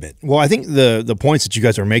down a bit. Well, I think the points that you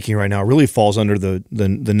guys are making right now really falls under the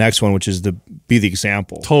next one, which is to be the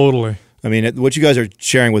example. Totally. I mean, what you guys are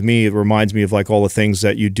sharing with me, it reminds me of like all the things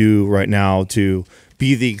that you do right now to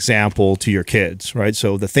be the example to your kids, right?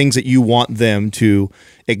 So the things that you want them to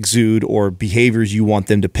exude or behaviors you want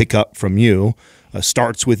them to pick up from you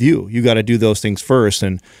starts with you. You got to do those things first.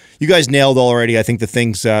 And you guys nailed already, I think, the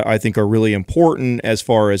things that I think are really important as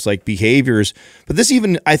far as like behaviors. But this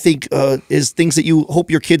even, I think, is things that you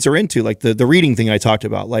hope your kids are into, like the reading thing I talked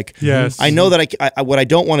about. Like, yes. I know that what I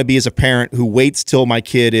don't want to be is a parent who waits till my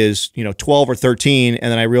kid is 12 or 13,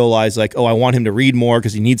 and then I realize like, oh, I want him to read more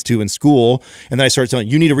because he needs to in school, and then I start telling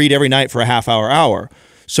you need to read every night for a half hour.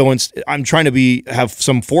 So I'm trying to have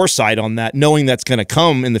some foresight on that, knowing that's going to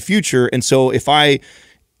come in the future. And so if I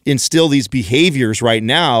instill these behaviors right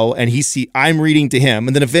now, and I'm reading to him,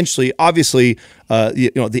 and then eventually, obviously,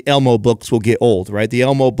 the Elmo books will get old, right? The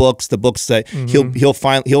Elmo books, the books that he'll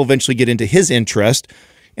eventually get into his interest.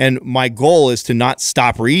 And my goal is to not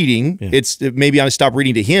stop reading. Yeah. Maybe I stop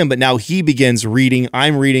reading to him, but now he begins reading.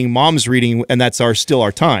 I'm reading. Mom's reading, and that's still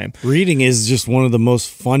our time. Reading is just one of the most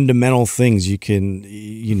fundamental things you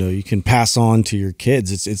can pass on to your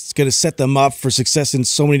kids. It's going to set them up for success in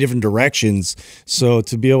so many different directions. So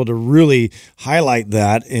to be able to really highlight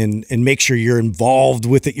that and make sure you're involved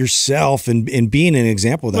with it yourself and being an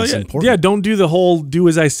example, that's important. Yeah, don't do the whole "do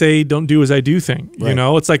as I say, don't do as I do" thing. Right.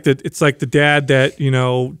 It's like the dad that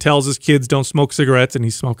tells his kids don't smoke cigarettes and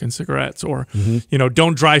he's smoking cigarettes, or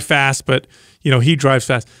don't drive fast, but he drives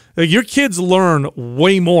fast. Like, your kids learn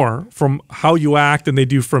way more from how you act than they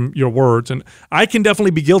do from your words. And I can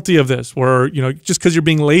definitely be guilty of this, where just because you're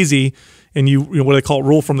being lazy and you what they call it,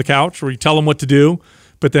 rule from the couch, where you tell them what to do,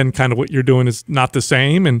 but then kind of what you're doing is not the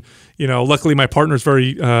same. And luckily my partner's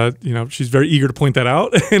very she's very eager to point that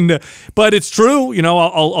out. And but it's true.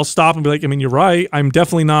 I'll stop and be like, I mean, you're right. I'm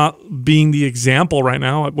definitely not being the example right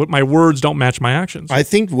now. My words don't match my actions. I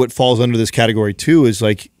think what falls under this category too is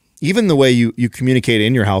like even the way you communicate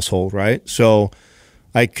in your household, right? So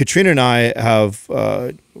like Katrina and I have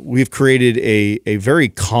we've created a very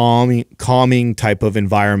calming type of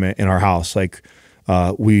environment in our house. Like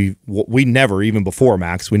we never, even before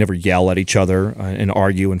Max, we never yell at each other and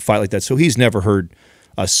argue and fight like that. So he's never heard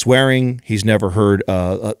swearing. He's never heard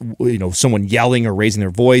someone yelling or raising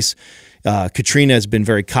their voice. Katrina has been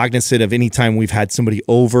very cognizant of any time we've had somebody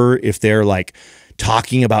over, if they're like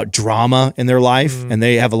talking about drama in their life and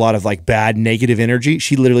they have a lot of like bad negative energy,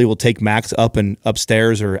 she literally will take Max up and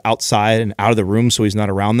upstairs or outside and out of the room so he's not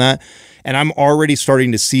around that. And I'm already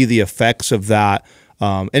starting to see the effects of that.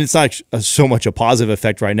 And it's not so much a positive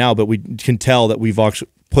effect right now, but we can tell that we've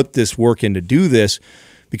actually put this work in to do this.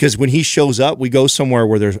 because when he shows up, we go somewhere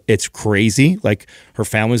where it's crazy. Like her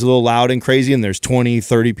family's a little loud and crazy, and there's 20,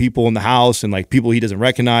 30 people in the house, and like people he doesn't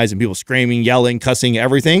recognize, and people screaming, yelling, cussing,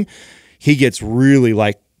 everything. He gets really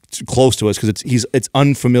like close to us because it's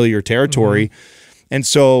unfamiliar territory. And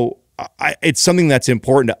so it's something that's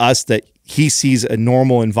important to us, that he sees a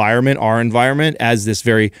normal environment, our environment, as this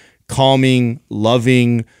very calming,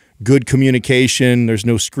 loving, good communication. There's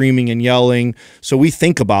no screaming and yelling. So we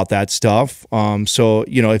think about that stuff. So,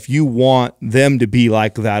 if you want them to be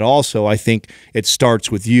like that also, I think it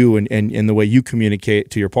starts with you and the way you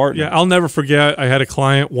communicate to your partner. Yeah, I'll never forget, I had a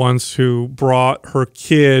client once who brought her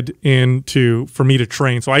kid for me to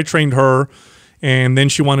train. So I trained her, and then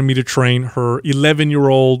she wanted me to train her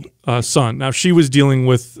 11-year-old son. Now, she was dealing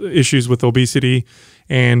with issues with obesity,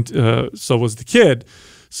 and so was the kid.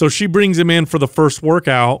 So she brings him in for the first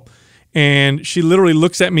workout, and she literally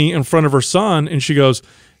looks at me in front of her son, and she goes,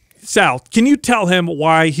 "Sal, can you tell him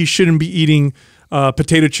why he shouldn't be eating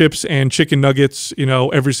potato chips and chicken nuggets,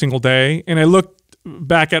 every single day?" And I looked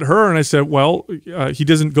back at her and I said, "Well, he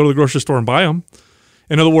doesn't go to the grocery store and buy them."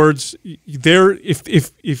 In other words,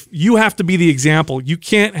 if you have to be the example, you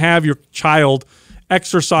can't have your child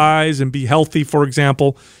exercise and be healthy, for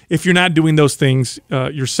example, if you're not doing those things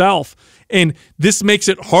yourself. And this makes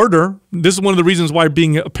it harder. This is one of the reasons why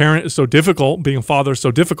being a parent is so difficult, being a father is so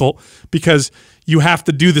difficult, because you have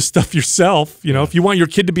to do this stuff yourself. If you want your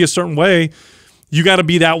kid to be a certain way, you got to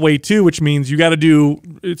be that way too, which means you got to do,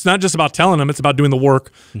 it's not just about telling them, it's about doing the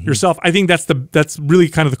work yourself. I think that's really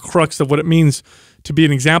kind of the crux of what it means to be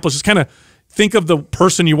an example. It's just kind of think of the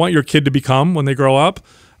person you want your kid to become when they grow up.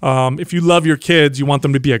 If you love your kids, you want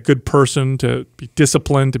them to be a good person, to be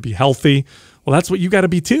disciplined, to be healthy. Well, that's what you got to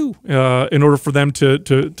be too, in order for them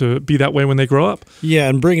to be that way when they grow up. Yeah,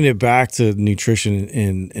 and bringing it back to nutrition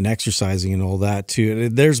and exercising and all that too.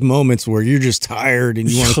 There's moments where you're just tired and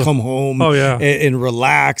you want to come home and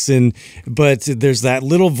relax, but there's that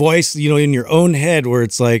little voice, in your own head where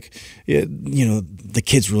it's like, the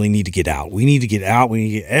kids really need to get out. We need to get out. We need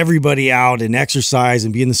to get everybody out and exercise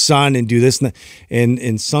and be in the sun and do this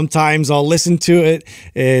and sometimes I'll listen to it,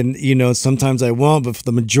 and sometimes I won't. But for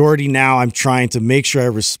the majority now, I'm trying to make sure I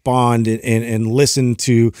respond and listen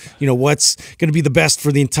to what's going to be the best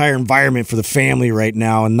for the entire environment for the family right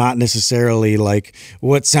now, and not necessarily like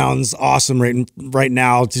what sounds awesome right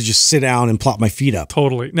now to just sit down and plop my feet up.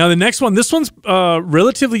 Totally. Now the next one, this one's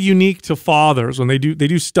relatively unique to fathers. When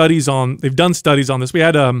they've done studies on this. We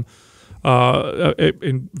had a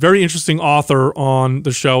very interesting author on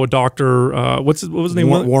the show, a doctor. What was his name?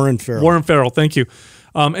 Warren Farrell. Warren Farrell. Thank you.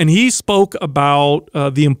 And he spoke about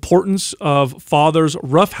the importance of fathers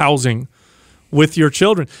roughhousing with your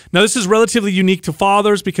children. Now, this is relatively unique to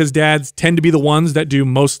fathers because dads tend to be the ones that do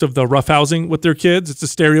most of the roughhousing with their kids. It's a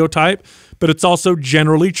stereotype, but it's also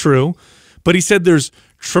generally true. But he said there's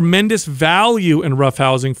tremendous value in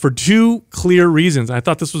roughhousing for two clear reasons. I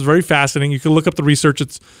thought this was very fascinating. You can look up the research.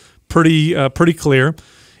 It's pretty clear.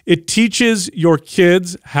 It teaches your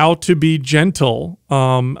kids how to be gentle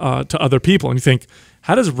to other people. And you think,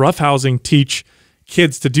 how does roughhousing teach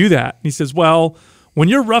kids to do that? And he says, well, when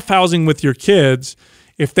you're roughhousing with your kids,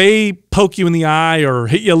 if they poke you in the eye or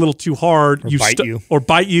hit you a little too hard, or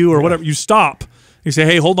bite you or whatever, you stop. You say,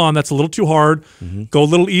 hey, hold on, that's a little too hard. Go a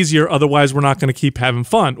little easier, otherwise we're not going to keep having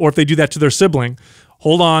fun. Or if they do that to their sibling,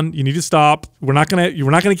 hold on, you need to stop. We're not going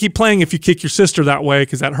to keep playing if you kick your sister that way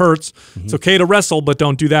because that hurts. It's okay to wrestle, but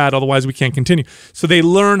don't do that, otherwise we can't continue. So they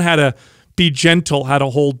learn how to be gentle, how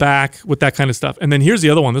to hold back with that kind of stuff. And then here's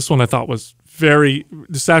the other one. This one I thought was this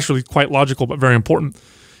is actually quite logical, but very important.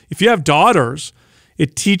 If you have daughters,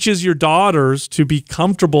 it teaches your daughters to be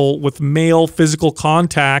comfortable with male physical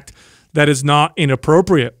contact that is not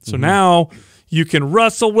inappropriate. So now you can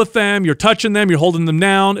wrestle with them, you're touching them, you're holding them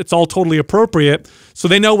down. It's all totally appropriate. So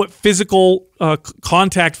they know what physical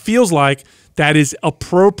contact feels like that is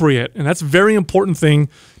appropriate. And that's a very important thing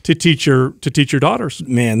to teach your daughters.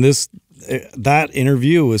 Man, that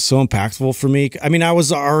interview was so impactful for me. I mean, I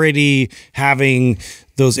was already having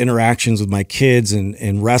those interactions with my kids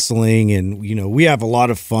and wrestling, and we have a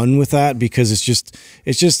lot of fun with that because it's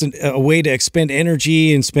just a way to expend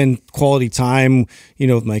energy and spend quality time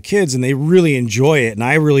with my kids, and they really enjoy it, and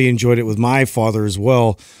I really enjoyed it with my father as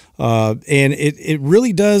well. And it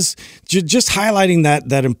really does just highlighting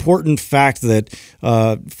that important fact that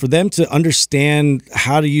for them to understand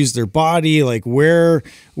how to use their body, like where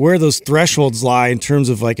where those thresholds lie in terms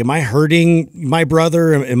of like, am I hurting my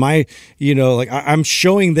brother? Am I, like I'm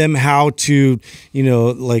showing them how to,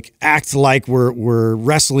 like act like we're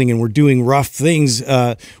wrestling and we're doing rough things,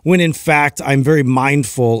 when in fact I'm very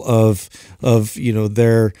mindful of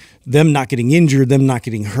them not getting injured, them not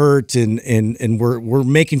getting hurt, and we're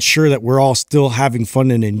making sure that we're all still having fun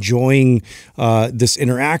and enjoying this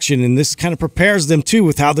interaction. And this kind of prepares them too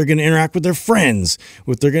with how they're going to interact with their friends,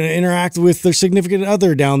 with they're going to interact with their significant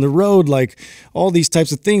other down the road, like all these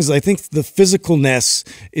types of things. I think the physicalness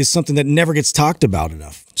is something that never gets talked about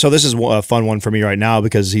enough. So this is a fun one for me right now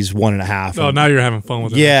because he's 1.5. Oh, now you're having fun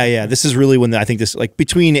with it. Yeah. This is really when I think this, like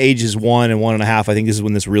between ages 1 and 1.5, I think this is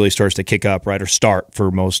when this really starts to kick up, right, or start for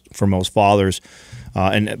most fathers.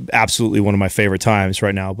 And absolutely one of my favorite times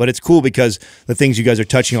right now. But it's cool because the things you guys are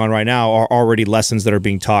touching on right now are already lessons that are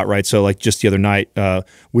being taught, right? So like just the other night,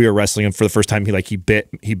 we were wrestling, and for the first time, he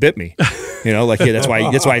bit me. That's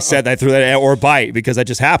why I said that I threw that, or bite, because that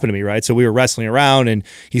just happened to me, right? So we were wrestling around, and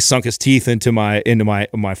he sunk his teeth into my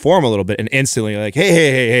form a little bit, and instantly like,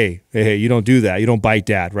 hey, you don't do that, you don't bite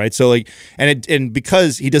dad, right? So like, and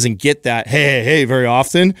because he doesn't get that hey very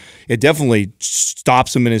often, it definitely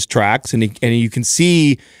stops him in his tracks, and you can see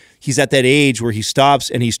he's at that age where he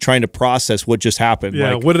stops and he's trying to process what just happened.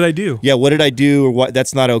 Yeah, like, what did I do? Yeah, what did I do? Or what?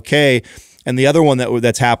 That's not okay. And the other one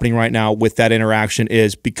that's happening right now with that interaction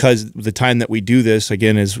is because the time that we do this,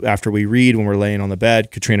 again, is after we read, when we're laying on the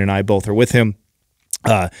bed. Katrina and I both are with him.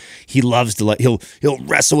 He loves to he'll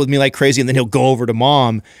wrestle with me like crazy, and then he'll go over to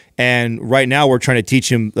mom. And right now we're trying to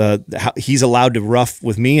teach him how he's allowed to rough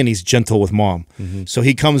with me and he's gentle with mom. Mm-hmm. So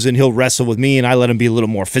he comes and he'll wrestle with me, and I let him be a little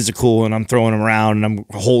more physical, and I'm throwing him around and I'm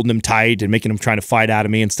holding him tight and making him trying to fight out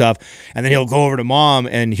of me and stuff. And then he'll go over to mom,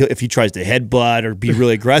 and if he tries to headbutt or be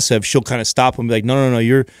really aggressive, she'll kind of stop him and be like, no,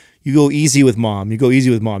 you go easy with mom. You go easy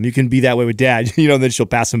with mom. You can be that way with dad. And then she'll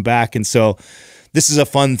pass him back. And so this is a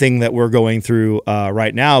fun thing that we're going through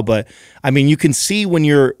right now. But I mean, you can see when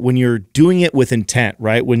you're doing it with intent,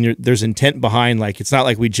 right? When there's intent behind, like, it's not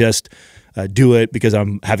like we just do it because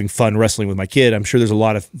I'm having fun wrestling with my kid. I'm sure there's a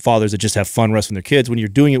lot of fathers that just have fun wrestling their kids. When you're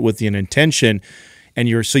doing it with an intention, and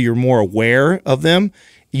you're more aware of them,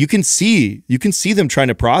 you can see them trying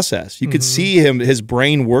to process. You could see his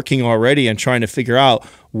brain working already and trying to figure out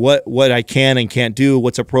what I can and can't do,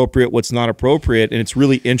 what's appropriate, what's not appropriate, and it's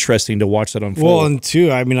really interesting to watch that unfold. Well, and too,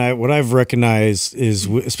 I mean, what I've recognized is,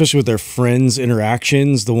 especially with their friends'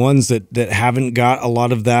 interactions, the ones that haven't got a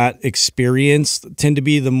lot of that experience tend to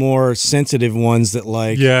be the more sensitive ones that,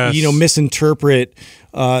 like, misinterpret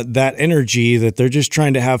that energy, that they're just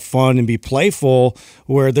trying to have fun and be playful,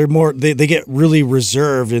 where they get really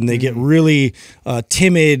reserved and they get really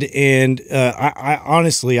timid. And I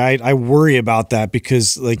honestly worry about that,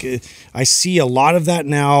 because like I see a lot of that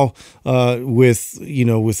now with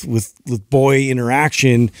boy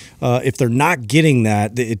interaction. If they're not getting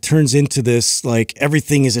that, it turns into this, like,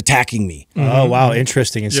 everything is attacking me. Oh, wow.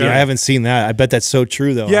 Interesting. And see, I haven't seen that. I bet that's so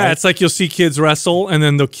true, though. Yeah, right? It's like you'll see kids wrestle, and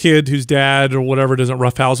then the kid whose dad or whatever doesn't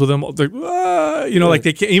roughhouse with them, like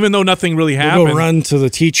they can't, even though nothing really happened. They'll go run to the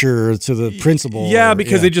teacher or to the principal. Yeah,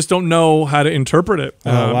 because they just don't know how to interpret it.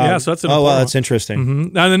 Wow. Yeah, so that's that's interesting.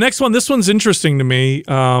 Mm-hmm. Now the next one, this one's interesting to me.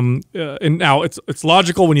 And now it's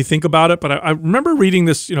logical when you think about it, but I remember reading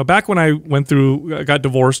this, back when I got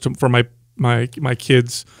divorced from my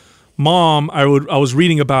kid's mom. I was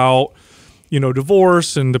reading about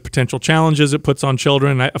divorce and the potential challenges it puts on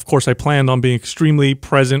children. And of course, I planned on being extremely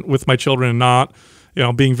present with my children and not,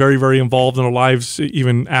 being very, very involved in their lives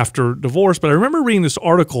even after divorce. But I remember reading this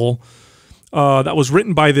article that was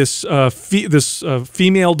written by this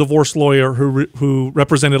female divorce lawyer who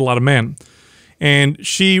represented a lot of men. And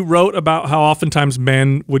she wrote about how oftentimes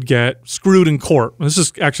men would get screwed in court. And this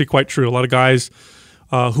is actually quite true. A lot of guys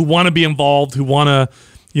who want to be involved, who want to,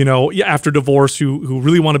 after divorce, who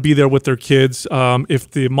really want to be there with their kids. If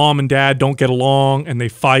the mom and dad don't get along and they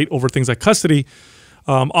fight over things like custody,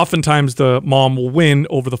 oftentimes the mom will win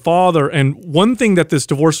over the father. And one thing that this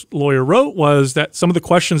divorce lawyer wrote was that some of the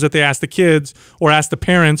questions that they asked the kids or asked the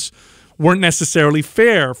parents weren't necessarily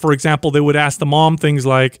fair. For example, they would ask the mom things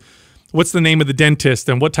like, what's the name of the dentist,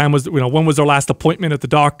 and what time was, when was their last appointment at the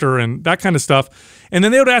doctor, and that kind of stuff. And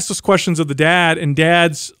then they would ask those questions of the dad, and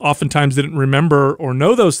dads oftentimes didn't remember or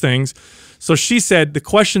know those things. So she said the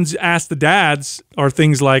questions asked the dads are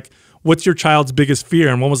things like, what's your child's biggest fear,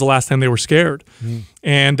 and when was the last time they were scared?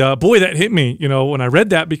 And boy, that hit me, when I read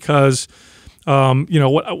that, because You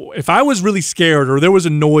know, if I was really scared or there was a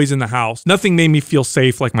noise in the house, nothing made me feel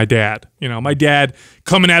safe like my dad. You know, my dad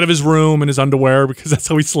coming out of his room in his underwear because that's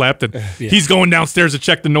how he slept, and he's going downstairs to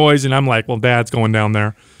check the noise, and I'm like, well, Dad's going down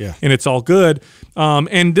there, and it's all good.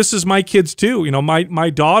 And this is my kids too. You know, my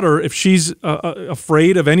daughter, if she's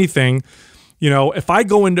afraid of anything, you know, if I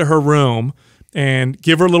go into her room and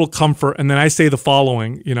give her a little comfort, and then I say the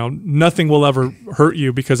following, you know, nothing will ever hurt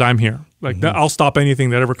you because I'm here. Like, I'll stop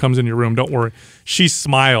anything that ever comes in your room. Don't worry. She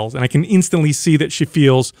smiles, and I can instantly see that she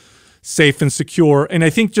feels safe and secure. And I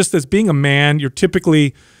think just as being a man, you're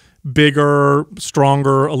typically bigger,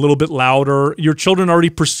 stronger, a little bit louder. Your children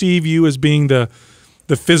already perceive you as being the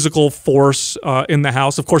physical force in the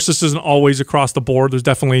house. Of course, this isn't always across the board. There's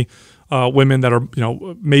definitely women that are, you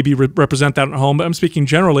know, maybe represent that at home. But I'm speaking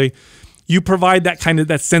generally. You provide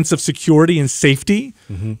that sense of security and safety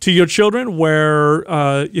to your children, where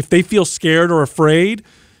if they feel scared or afraid,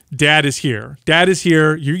 Dad is here. Dad is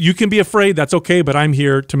here. You can be afraid. That's okay, but I'm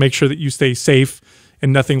here to make sure that you stay safe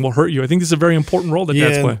and nothing will hurt you. I think this is a very important role that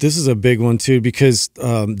dads play. This is a big one too, because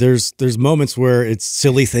there's moments where it's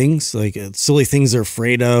silly things, like silly things they're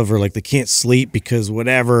afraid of, or like they can't sleep because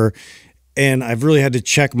whatever. And I've really had to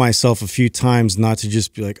check myself a few times not to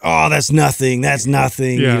just be like, oh, that's nothing.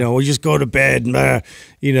 You know, we just go to bed,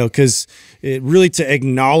 you know, because it really to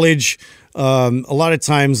acknowledge a lot of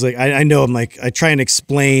times, like I know I'm like, I try and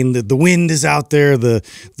explain that the wind is out there, the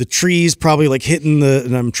trees probably like hitting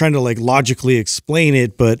and I'm trying to like logically explain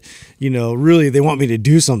it, but you know, really they want me to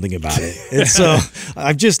do something about it. And so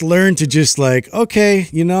I've just learned to just like, okay,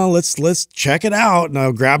 you know, let's check it out. And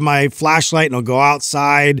I'll grab my flashlight and I'll go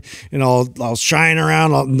outside and I'll shine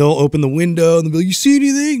around. They'll open the window and they'll be like, you see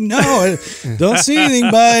anything? No, I don't see anything,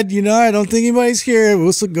 bud. You know, I don't think anybody's here.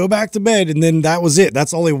 We'll go back to bed. And then that was it.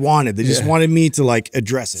 That's all they wanted. They just wanted me to like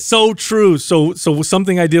address it. So true. So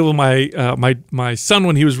something I did with my son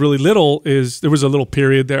when he was really little is there was a little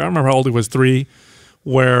period there. I remember how old he was, 3,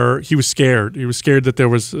 where he was scared. He was scared that there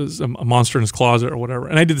was a monster in his closet or whatever.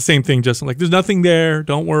 And I did the same thing, Justin. Like, there's nothing there.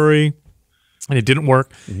 Don't worry. And it didn't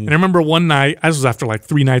work. And I remember one night, this was after like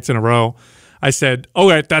 3 nights in a row, I said,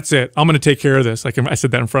 okay, that's it. I'm going to take care of this. Like, I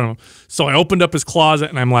said that in front of him. So I opened up his closet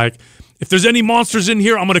and I'm like, if there's any monsters in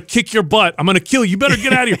here, I'm going to kick your butt. I'm going to kill you. You better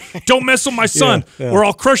get out of here. Don't mess with my son or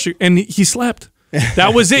I'll crush you. And he slept.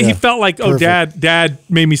 That was it. He felt like, oh, Dad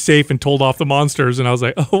made me safe and told off the monsters. And I was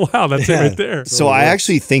like, oh, wow, that's it right there. So I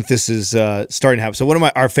actually think this is starting to happen. So one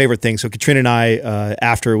of our favorite things, so Katrina and I,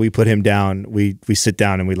 after we put him down, we sit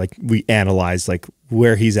down and we analyze like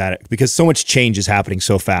where he's at, because so much change is happening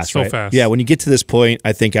so fast. So fast. Yeah, when you get to this point,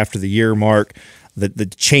 I think after the year mark, the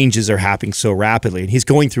changes are happening so rapidly. And he's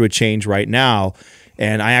going through a change right now.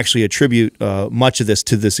 And I actually attribute much of this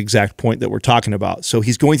to this exact point that we're talking about. So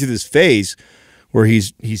he's going through this phase where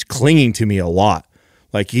he's clinging to me a lot.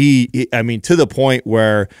 Like I mean, to the point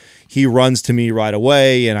where he runs to me right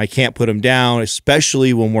away and I can't put him down,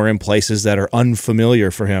 especially when we're in places that are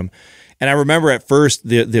unfamiliar for him. And I remember at first,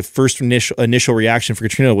 the first initial reaction for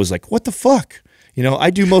Katrina was like, what the fuck? You know, I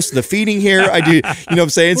do most of the feeding here. I do, you know what I'm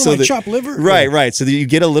saying? So chop liver? Right. So that you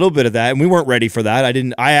get a little bit of that. And we weren't ready for that.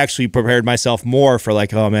 I actually prepared myself more for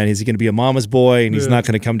like, oh man, is he going to be a mama's boy? And he's not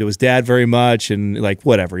going to come to his dad very much and like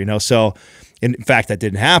whatever, you know? So in fact, that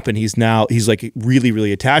didn't happen. He's like really,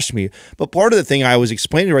 really attached to me. But part of the thing I was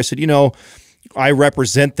explaining to her, I said, you know, I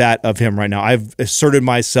represent that of him right now. I've asserted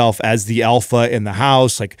myself as the alpha in the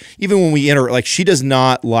house. Like even when we enter, like she does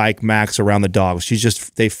not like Max around the dogs.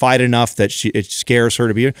 They fight enough that it scares her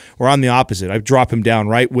to be here. Or I'm the opposite. I drop him down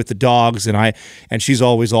right with the dogs and she's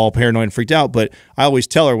always all paranoid and freaked out. But I always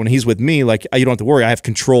tell her when he's with me, like, you don't have to worry. I have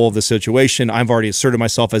control of the situation. I've already asserted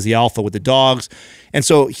myself as the alpha with the dogs. And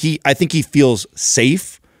so I think he feels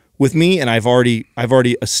safe with me, and I've already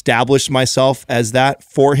established myself as that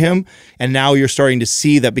for him. And now you're starting to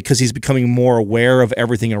see that because he's becoming more aware of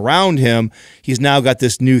everything around him, he's now got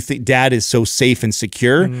this new thing. Dad is so safe and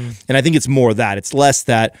secure. And I think it's more that. It's less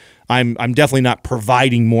that I'm definitely not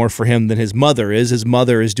providing more for him than his mother is. His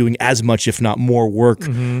mother is doing as much, if not more work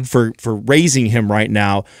for raising him right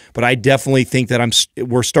now. But I definitely think that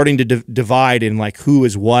we're starting to divide in like who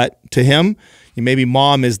is what to him. Maybe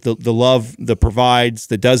mom is the love that provides,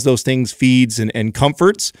 that does those things, feeds and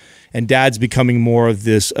comforts, and dad's becoming more of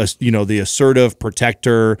this, the assertive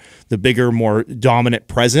protector, the bigger, more dominant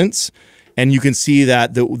presence. And you can see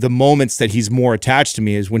that the moments that he's more attached to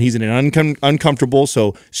me is when he's in an uncomfortable,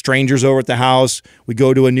 so strangers over at the house, we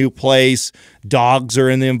go to a new place, dogs are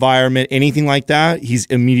in the environment, anything like that, he's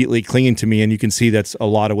immediately clinging to me, and you can see that's a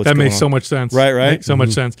lot of what's going on. That makes so much sense. Right? Makes so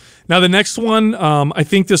much sense. Now, the next one, I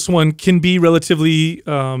think this one can be relatively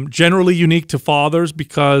generally unique to fathers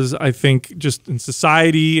because I think just in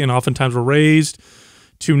society and oftentimes we're raised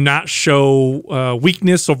to not show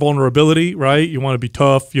weakness or vulnerability, right? You want to be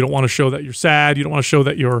tough. You don't want to show that you're sad. You don't want to show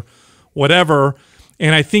that you're whatever.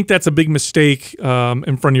 And I think that's a big mistake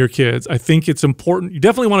in front of your kids. I think it's important. You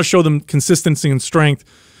definitely want to show them consistency and strength,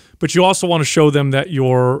 but you also want to show them that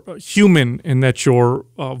you're human and that you're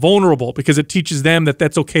vulnerable because it teaches them that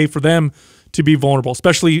that's okay for them to be vulnerable,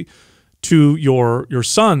 especially to your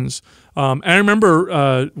sons. And I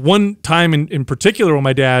remember one time in particular when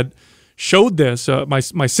my dad showed this.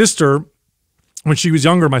 My sister, when she was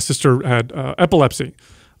younger, my sister had epilepsy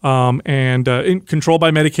and controlled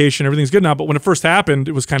by medication. Everything's good now. But when it first happened,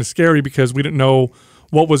 it was kind of scary because we didn't know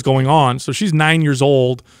what was going on. So she's 9 years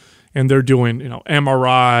old and they're doing,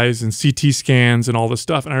 MRIs and CT scans and all this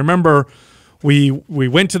stuff. And I remember we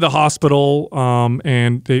went to the hospital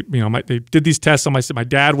and they did these tests on my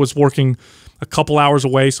dad was working a couple hours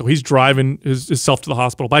away. So he's driving himself to the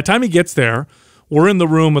hospital. By the time he gets there, we're in the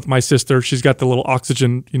room with my sister. She's got the little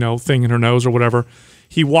oxygen, thing in her nose or whatever.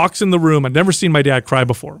 He walks in the room. I'd never seen my dad cry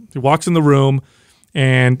before. He walks in the room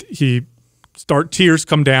and tears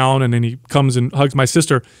come down and then he comes and hugs my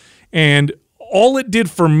sister. And all it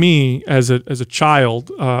did for me as a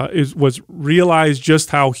child was realize just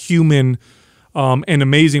how human and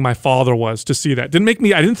amazing my father was to see that. I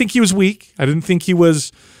didn't think he was weak. I didn't think he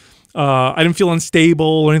was I didn't feel unstable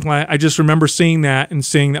or anything like that. I just remember seeing that and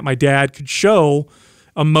seeing that my dad could show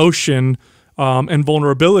emotion and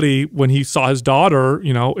vulnerability when he saw his daughter,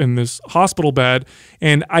 in this hospital bed.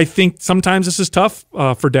 And I think sometimes this is tough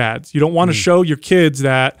for dads. You don't want to show your kids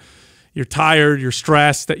that you're tired, you're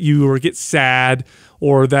stressed, that you get sad,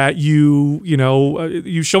 or that you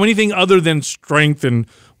show anything other than strength and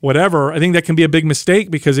whatever. I think that can be a big mistake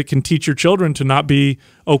because it can teach your children to not be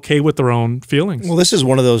okay with their own feelings. Well, this is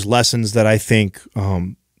one of those lessons that I think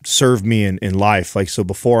served me in life. Like, so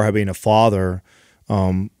before being a father,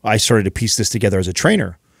 I started to piece this together as a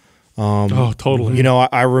trainer. Oh, totally.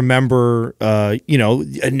 I remember,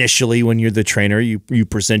 initially when you're the trainer, you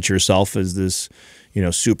present yourself as this,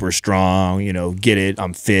 super strong, get it,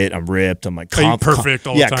 I'm fit, I'm ripped, I'm like perfect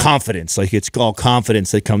all the time. Confidence. Like, it's all confidence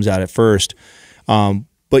that comes out at first.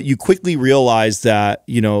 But you quickly realize that,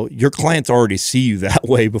 your clients already see you that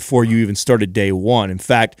way before you even started day one. In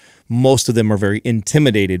fact, most of them are very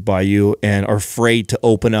intimidated by you and are afraid to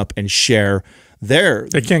open up and share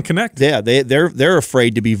they can't connect. Yeah, they're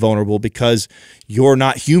afraid to be vulnerable because you're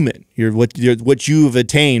not human. You're what you've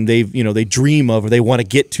attained. They dream of or they want to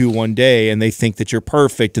get to one day, and they think that you're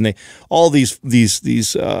perfect. And all these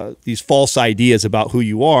false ideas about who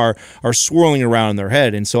you are swirling around in their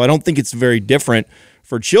head. And so I don't think it's very different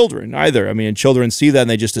for children either. I mean, children see that and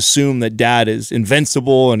they just assume that dad is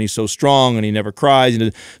invincible and he's so strong and he never cries.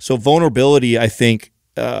 So vulnerability, I think,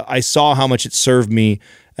 I saw how much it served me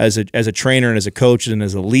as a trainer and as a coach and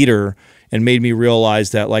as a leader, and made me realize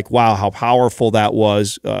that, like, wow, how powerful that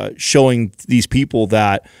was, showing these people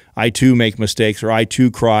that I too make mistakes, or I too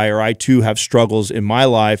cry, or I too have struggles in my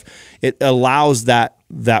life. It allows that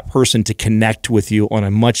person to connect with you on a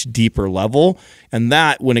much deeper level. And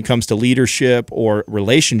that, when it comes to leadership or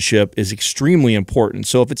relationship, is extremely important.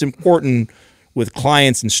 So if it's important with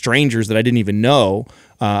clients and strangers that I didn't even know,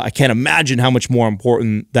 I can't imagine how much more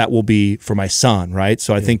important that will be for my son, right?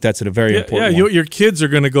 So I think that's a very important one. Your kids are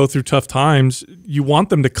going to go through tough times. You want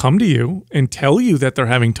them to come to you and tell you that they're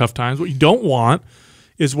having tough times. What you don't want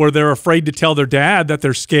is where they're afraid to tell their dad that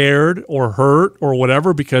they're scared or hurt or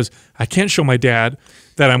whatever because I can't show my dad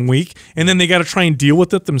that I'm weak, and then they got to try and deal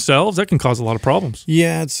with it themselves. That can cause a lot of problems.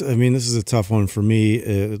 Yeah, this is a tough one for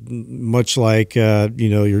me. Much like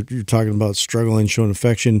you're talking about struggling, showing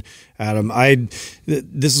affection, Adam.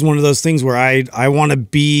 This is one of those things where I want to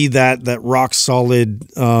be that rock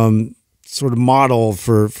solid sort of model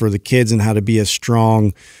for the kids and how to be a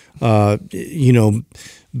strong,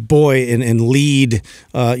 boy and lead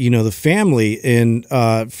the family. And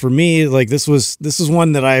for me, like, this is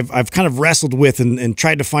one that I've kind of wrestled with and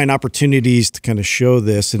tried to find opportunities to kind of show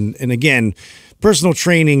this. And again, personal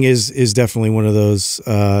training is definitely one of those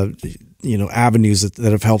avenues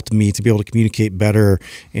that have helped me to be able to communicate better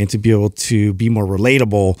and to be able to be more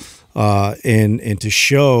relatable and to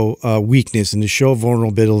show weakness and to show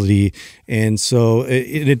vulnerability. And so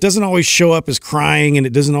it doesn't always show up as crying, and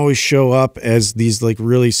it doesn't always show up as these like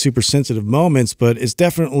really super sensitive moments, but it's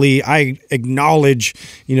definitely, I acknowledge,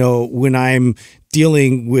 when I'm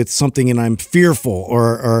dealing with something and I'm fearful,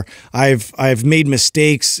 or I've made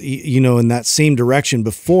mistakes, in that same direction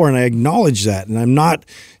before, and I acknowledge that. And I'm not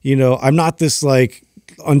this like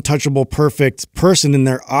untouchable, perfect person in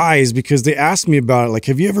their eyes, because they ask me about it. Like,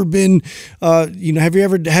 have you ever been, have you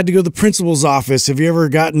ever had to go to the principal's office? Have you ever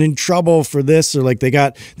gotten in trouble for this? Or like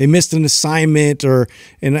they missed an assignment,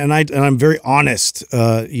 and I'm very honest,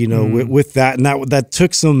 with that. And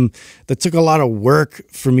that took a lot of work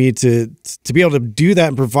for me to be able to do that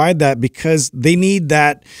and provide that, because they need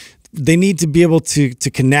that. They need to be able to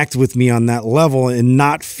connect with me on that level and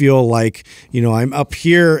not feel like, I'm up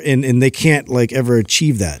here and they can't like ever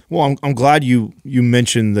achieve that. Well, I'm glad you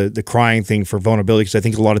mentioned the crying thing for vulnerability, because I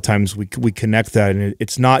think a lot of times we connect that, and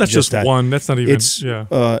it's not that's just that. One. That's not even. It's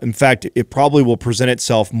in fact, it probably will present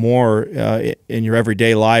itself more in your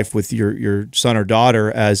everyday life with your son or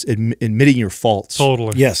daughter as admitting your faults.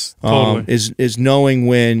 Totally. Yes. Totally. Is knowing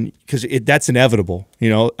when, because that's inevitable.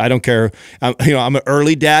 I don't care. I'm an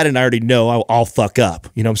early dad, and I already know I'll fuck up.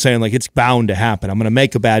 You know what I'm saying? Like, it's bound to happen. I'm going to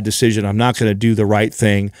make a bad decision. I'm not going to do the right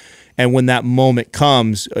thing. And when that moment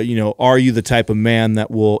comes, are you the type of man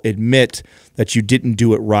that will admit that you didn't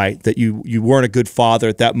do it right, that you weren't a good father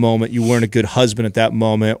at that moment, you weren't a good husband at that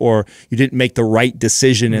moment, or you didn't make the right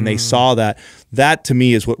decision and they saw that? That, to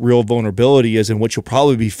me, is what real vulnerability is, and what you'll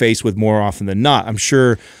probably be faced with more often than not. I'm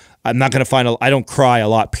sure I'm not going to I don't cry a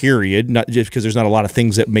lot, period, not just because there's not a lot of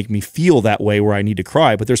things that make me feel that way where I need to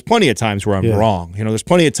cry, but there's plenty of times where I'm wrong. There's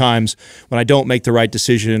plenty of times when I don't make the right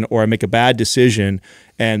decision or I make a bad decision,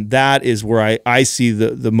 and that is where I see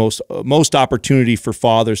the most opportunity for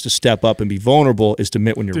fathers to step up and be vulnerable, is to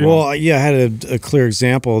admit when you're wrong. Well, yeah, I had a clear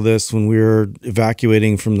example of this when we were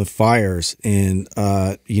evacuating from the fires, and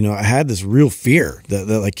I had this real fear that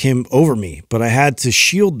like came over me, but I had to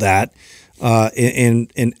shield that.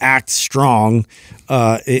 And act strong,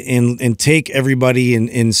 and take everybody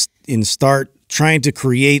and start trying to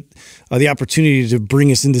create the opportunity to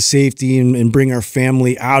bring us into safety and bring our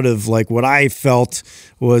family out of like what I felt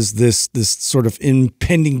was this sort of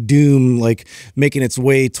impending doom, like making its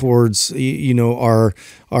way towards our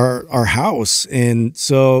house. And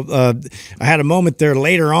so I had a moment there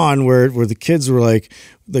later on where the kids were like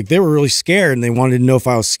they were really scared, and they wanted to know if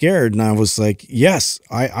I was scared. And I was like, yes,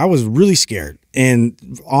 I was really scared.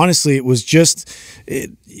 And honestly, it was just,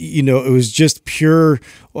 it was just pure,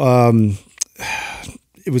 it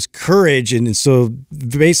was courage. And so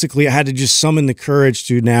basically I had to just summon the courage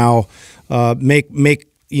to now make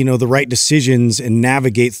the right decisions and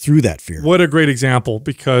navigate through that fear. What a great example,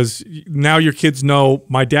 because now your kids know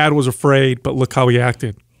my dad was afraid, but look how he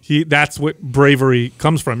acted. That's what bravery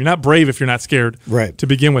comes from. You're not brave if you're not scared, right, to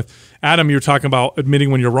begin with. Adam, you're talking about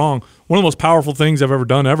admitting when you're wrong. One of the most powerful things I've ever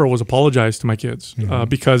done was apologize to my kids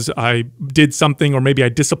because I did something, or maybe I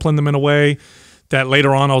disciplined them in a way that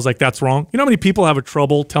later on I was like, that's wrong. You know how many people have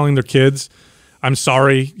trouble telling their kids, I'm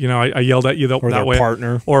sorry, I yelled at you that way,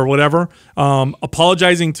 partner or whatever.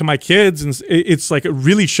 Apologizing to my kids, and it's like, it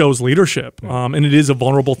really shows leadership, and it is a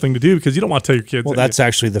vulnerable thing to do, because you don't want to tell your kids. Well, that's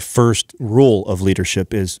actually the first rule of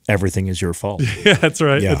leadership: is everything is your fault. Yeah, that's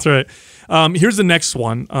right. Yeah. That's right. Here's the next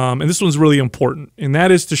one, and this one's really important, and that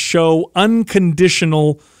is to show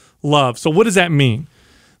unconditional love. So what does that mean?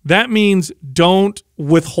 That means don't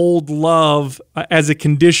withhold love as a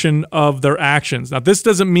condition of their actions. Now, this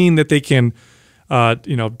doesn't mean that they can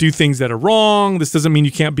do things that are wrong. This doesn't mean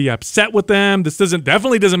you can't be upset with them. This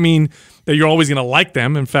definitely doesn't mean that you're always going to like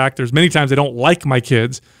them. In fact, there's many times I don't like my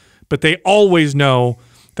kids, but they always know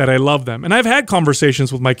that I love them. And I've had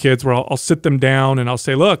conversations with my kids where I'll sit them down and I'll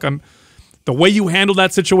say, look, the way you handled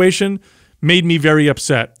that situation made me very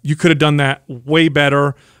upset. You could have done that way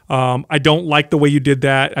better. I don't like the way you did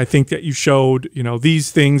that. I think that you showed,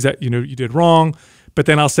 these things that, you did wrong. But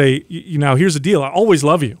then I'll say, here's the deal. I always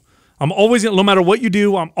love you. I'm always no matter what you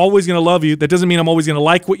do, I'm always going to love you. That doesn't mean I'm always going to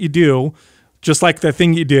like what you do, just like the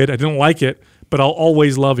thing you did. I didn't like it, but I'll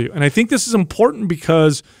always love you. And I think this is important,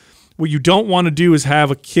 because what you don't want to do is have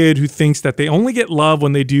a kid who thinks that they only get love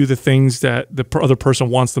when they do the things that the other person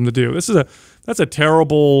wants them to do. That's a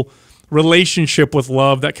terrible relationship with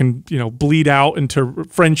love that can bleed out into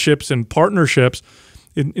friendships and partnerships.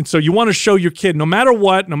 And so you want to show your kid, no matter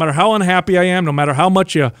what, no matter how unhappy I am, no matter how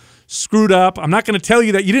much you screwed up, I'm not going to tell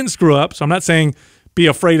you that you didn't screw up. So I'm not saying be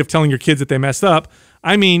afraid of telling your kids that they messed up.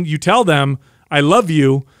 I mean, you tell them, I love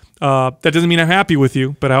you. That doesn't mean I'm happy with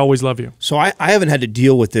you, but I always love you. So I haven't had to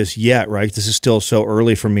deal with this yet, right? This is still so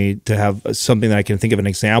early for me to have something that I can think of an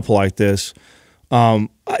example like this.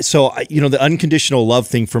 The unconditional love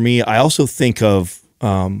thing for me, I also think of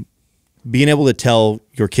being able to tell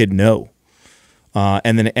your kid no.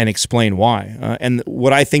 And explain why. And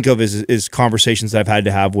what I think of is conversations that I've had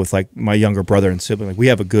to have with like my younger brother and sibling. Like we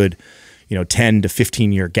have a good, 10 to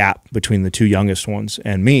 15 year gap between the two youngest ones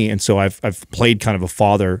and me. And so I've played kind of a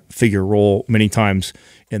father figure role many times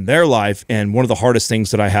in their life. And one of the hardest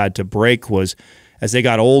things that I had to break was as they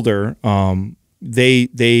got older,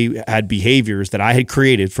 they had behaviors that I had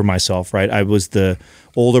created for myself, right? I was the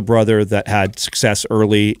older brother that had success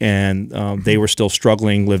early and they were still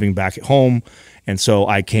struggling living back at home. And so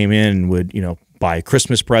I came in and would, buy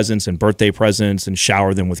Christmas presents and birthday presents and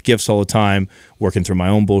shower them with gifts all the time, working through my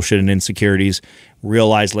own bullshit and insecurities.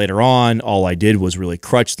 Realized later on, all I did was really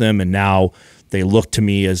crutch them. And now they look to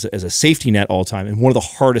me as a safety net all the time. And one of the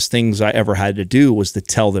hardest things I ever had to do was to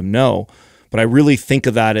tell them no. But I really think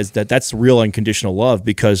of that as that's real unconditional love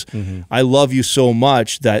because I love you so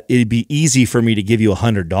much that it'd be easy for me to give you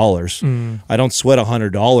 $100. I don't sweat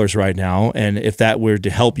 $100 right now. And if that were to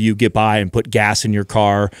help you get by and put gas in your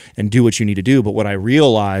car and do what you need to do. But what I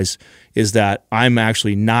realize is that I'm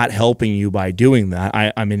actually not helping you by doing that.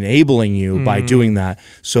 I'm enabling you by doing that.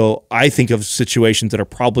 So I think of situations that are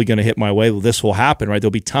probably going to hit my way. Well, this will happen, right?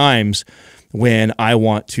 There'll be times when I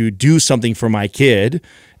want to do something for my kid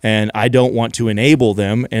and I don't want to enable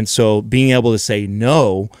them. And so being able to say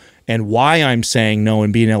no and why I'm saying no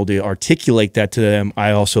and being able to articulate that to them, I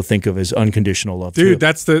also think of as unconditional love. Dude,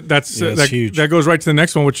 too. that's huge. That goes right to the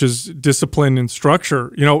next one, which is discipline and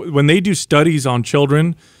structure. When they do studies on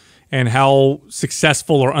children and how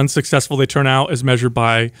successful or unsuccessful they turn out as measured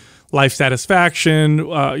by life satisfaction,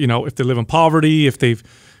 if they live in poverty, if they've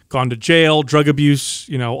gone to jail, drug abuse,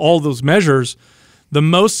 all those measures, the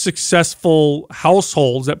most successful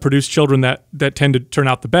households that produce children that tend to turn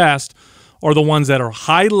out the best are the ones that are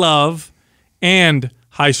high love and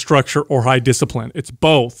high structure or high discipline. It's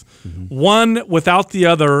both. One without the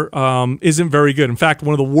other isn't very good. In fact,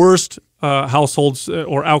 one of the worst households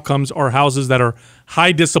or outcomes are houses that are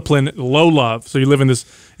high discipline, low love. So you live in this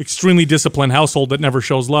extremely disciplined household that never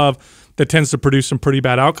shows love, that tends to produce some pretty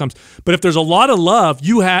bad outcomes. But if there's a lot of love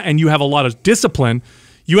and you have a lot of discipline,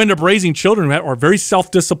 you end up raising children that are very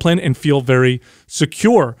self-disciplined and feel very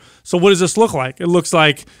secure. So what does this look like? It looks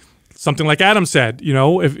like something like Adam said,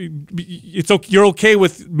 if you're okay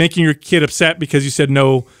with making your kid upset because you said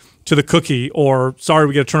no to the cookie, or sorry,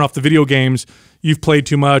 we got to turn off the video games, you've played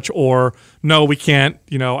too much, or no, we can't,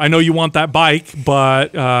 I know you want that bike,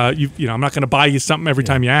 but I'm not going to buy you something every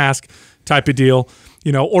time you ask, type of deal.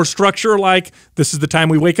 Or structure like this is the time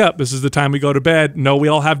we wake up. This is the time we go to bed. No, we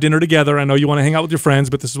all have dinner together. I know you want to hang out with your friends,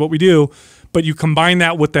 but this is what we do. But you combine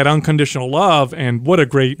that with that unconditional love, and what a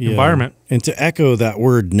great environment. And to echo that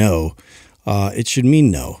word no, it should mean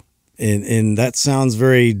no. And that sounds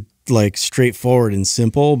very like straightforward and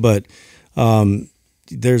simple, but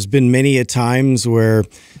there's been many a times where,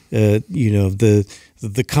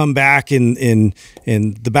 the comeback and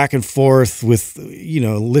the back and forth with,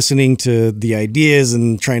 listening to the ideas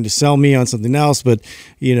and trying to sell me on something else, but,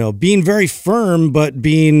 being very firm, but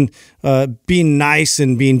being nice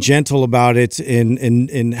and being gentle about it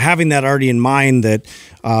and having that already in mind that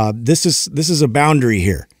this is a boundary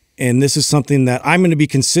here. And this is something that I'm going to be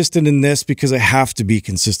consistent in this because I have to be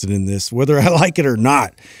consistent in this, whether I like it or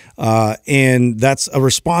not. And that's a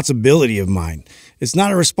responsibility of mine. It's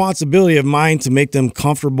not a responsibility of mine to make them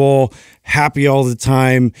comfortable, happy all the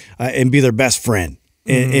time, and be their best friend.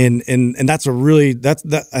 And that's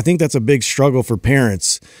I think that's a big struggle for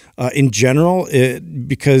parents in general,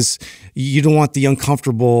 because you don't want the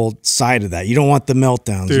uncomfortable side of that. You don't want the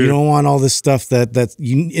meltdowns. Dude. You don't want all this stuff that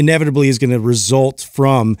inevitably is going to result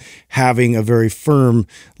from having a very firm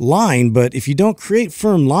line. But if you don't create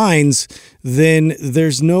firm lines, then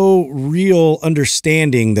there's no real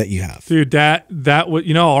understanding that you have. Dude, that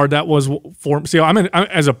was for. See,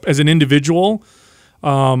 as an individual.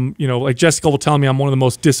 Like Jessica will tell me I'm one of the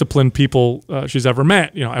most disciplined people she's ever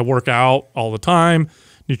met. I work out all the time.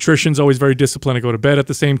 Nutrition's always very disciplined. I go to bed at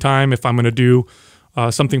the same time. If I'm going to do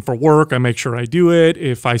something for work, I make sure I do it.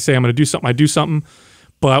 If I say I'm going to do something, I do something.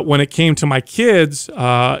 But when it came to my kids,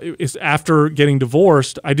 after getting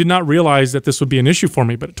divorced, I did not realize that this would be an issue for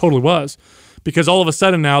me, but it totally was. Because all of a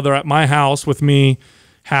sudden now they're at my house with me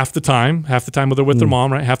half the time with their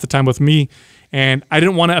mom, right? Half the time with me. And I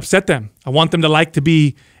didn't want to upset them. I want them to like to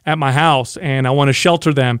be at my house and I want to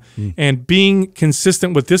shelter them. And being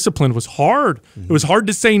consistent with discipline was hard. It was hard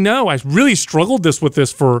to say no. I really struggled with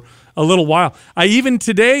this for a little while. I even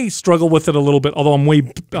today struggle with it a little bit, although I'm way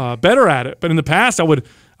better at it. But in the past, I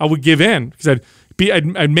would give in because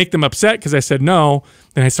I'd make them upset because I said no.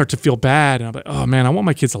 Then I start to feel bad, and I'm like, oh man, I want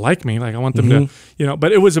my kids to like me. Like I want them to,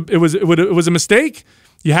 But it was a mistake.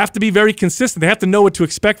 You have to be very consistent. They have to know what to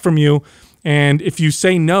expect from you. And if you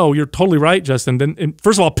say no, you're totally right, Justin. Then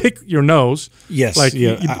first of all, pick your no's. Yes,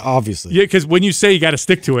 obviously. Yeah, because when you say, you got to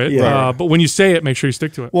stick to it. Yeah. But when you say it, make sure you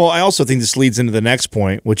stick to it. Well, I also think this leads into the next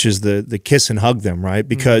point, which is the kiss and hug them, right?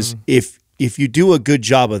 Because if you do a good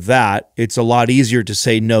job of that, it's a lot easier to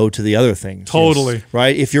say no to the other things. Totally. Yes.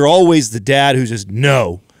 Right? If you're always the dad who's just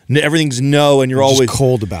no, everything's no, and you're always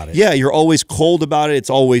cold about it. Yeah, you're always cold about it. It's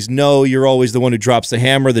always no. You're always the one who drops the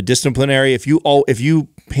hammer, the disciplinary. If you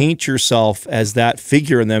paint yourself as that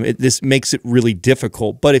figure in them, this makes it really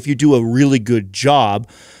difficult. But if you do a really good job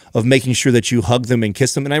of making sure that you hug them and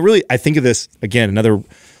kiss them, and I think of this, again, another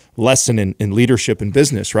lesson in leadership and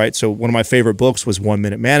business, right? So one of my favorite books was 1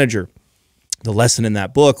 Minute Manager. The lesson in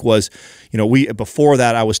that book was, before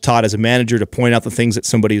that I was taught as a manager to point out the things that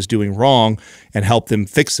somebody is doing wrong and help them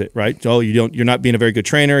fix it, right? Oh, you're not being a very good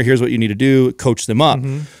trainer. Here's what you need to do, coach them up.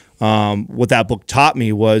 What that book taught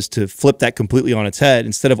me was to flip that completely on its head.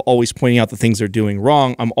 Instead of always pointing out the things they're doing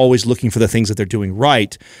wrong, I'm always looking for the things that they're doing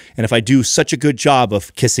right. And if I do such a good job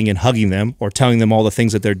of kissing and hugging them or telling them all the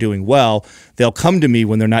things that they're doing well, they'll come to me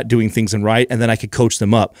when they're not doing things right, and then I could coach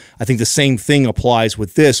them up. I think the same thing applies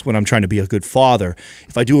with this when I'm trying to be a good father.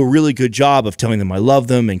 If I do a really good job of telling them I love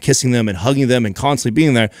them and kissing them and hugging them and constantly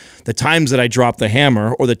being there, the times that I drop the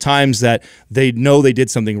hammer or the times that they know they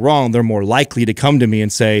did something wrong, they're more likely to come to me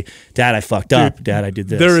and say, Dad, I fucked up. Dad, I did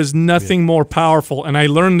this. There is nothing more powerful, and I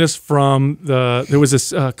learned this from there was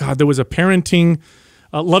a parenting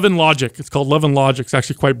Love and Logic. It's called Love and Logic. It's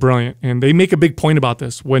actually quite brilliant, and they make a big point about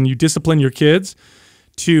this. When you discipline your kids,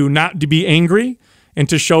 to not to be angry and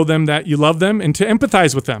to show them that you love them and to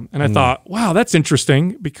empathize with them. And I thought, wow, that's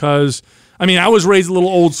interesting because I was raised a little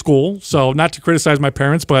old school, so not to criticize my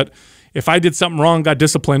parents, but if I did something wrong, got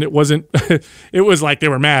disciplined, it wasn't, it was like they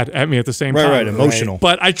were mad at me at the same time. Right, emotional.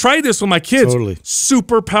 But I tried this with my kids. Totally.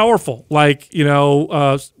 Super powerful. Like,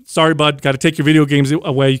 sorry, bud, got to take your video games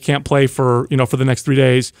away. You can't play for the next 3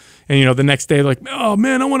 days. And, the next day, like, oh,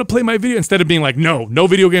 man, I want to play my video. Instead of being like, no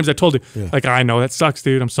video games. I told you. Yeah. Like, I know, that sucks,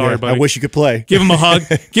 dude. I'm sorry, buddy. I wish you could play. Give him a hug.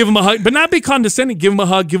 Give him a hug. But not be condescending. Give him a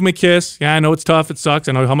hug. Give him a kiss. Yeah, I know it's tough. It sucks.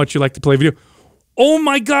 I know how much you like to play video. Oh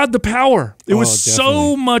my God, the power. It was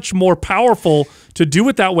so much more powerful to do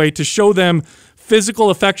it that way, to show them physical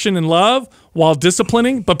affection and love while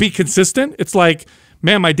disciplining, but be consistent. It's like,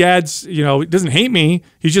 man, my dad's, he doesn't hate me.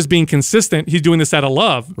 He's just being consistent. He's doing this out of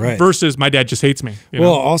love versus my dad just hates me.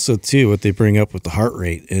 Well, also too, what they bring up with the heart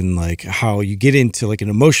rate and like how you get into like an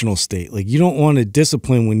emotional state. Like you don't want to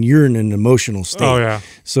discipline when you're in an emotional state. Oh yeah.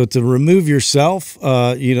 So to remove yourself,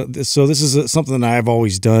 so this is something that I've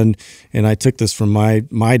always done. And I took this from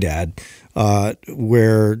my dad,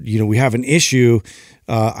 where, we have an issue.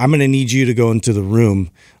 I'm going to need you to go into the room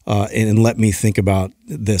and let me think about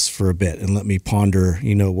this for a bit and let me ponder, how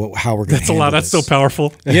we're going to handle this. That's a lot. That's so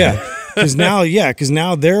powerful. Yeah. Because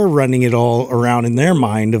now they're running it all around in their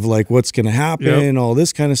mind of like what's going to happen, all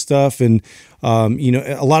this kind of stuff. And,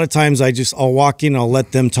 a lot of times I'll walk in, I'll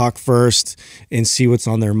let them talk first and see what's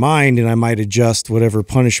on their mind. And I might adjust whatever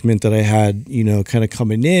punishment that I had, kind of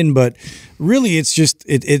coming in. But really it's just,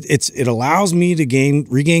 it allows me to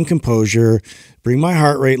regain composure, bring my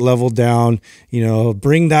heart rate level down,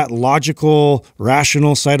 bring that logical,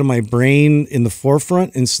 rational side of my brain in the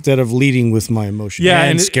forefront instead of leading with my emotions. Yeah,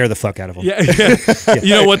 and scare the fuck out of them. Yeah.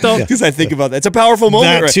 You know what though? Because I think about that. It's a powerful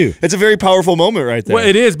moment. That too. It's a very powerful moment right there. Well,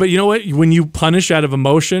 it is, but you know what? When you punish out of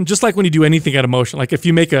emotion, just like when you do anything out of emotion, like if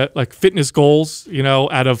you make fitness goals,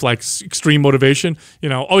 out of like extreme motivation,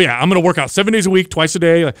 oh yeah, I'm going to work out 7 days a week, twice a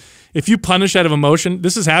day. Like, if you punish out of emotion,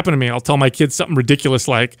 this has happened to me. I'll tell my kids something ridiculous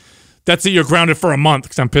like, that's it, you're grounded for a month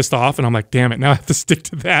because I'm pissed off. And I'm like, damn it, now I have to stick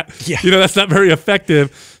to that. Yeah. That's not very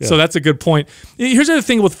effective. Yeah. So that's a good point. Here's the other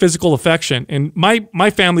thing with physical affection. And my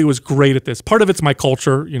family was great at this. Part of it's my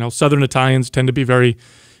culture. Southern Italians tend to be very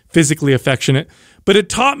physically affectionate. But it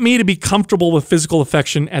taught me to be comfortable with physical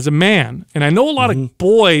affection as a man. And I know a lot of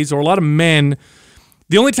boys or a lot of men,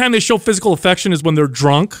 the only time they show physical affection is when they're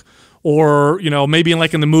drunk. Or, maybe in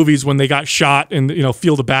the movies when they got shot in,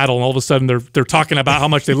 field of battle and all of a sudden they're talking about how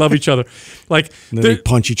much they love each other. Like they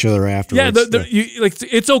punch each other afterwards. Yeah,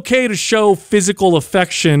 it's okay to show physical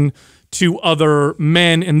affection to other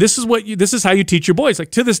men. And this is how you teach your boys.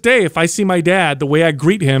 Like, to this day, if I see my dad, the way I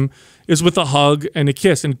greet him is with a hug and a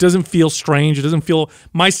kiss. And it doesn't feel strange. It doesn't feel,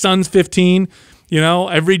 my son's 15,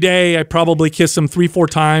 every day I probably kiss him 3-4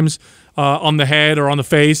 times on the head or on the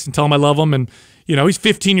face and tell him I love him. And, he's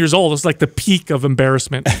 15 years old. It's like the peak of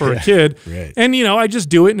embarrassment for a kid. Right. And, I just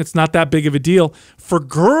do it and it's not that big of a deal. For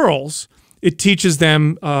girls, it teaches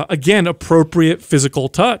them, again, appropriate physical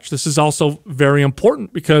touch. This is also very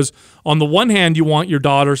important because on the one hand, you want your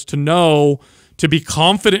daughters to know, to be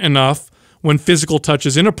confident enough when physical touch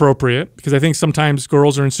is inappropriate, because I think sometimes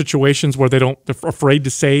girls are in situations where they're afraid to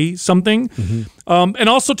say something. Mm-hmm. And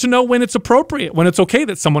also to know when it's appropriate, when it's okay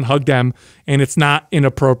that someone hugged them and it's not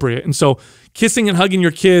inappropriate. And so kissing and hugging your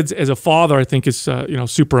kids as a father, I think is,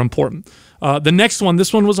 super important. The next one,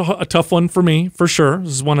 this one was a tough one for me, for sure.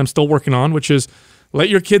 This is one I'm still working on, which is let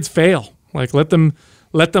your kids fail. Like, let them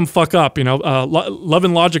fuck up. Love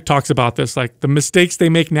and Logic talks about this. Like, the mistakes they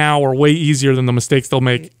make now are way easier than the mistakes they'll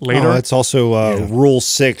make later. Oh, that's also Rule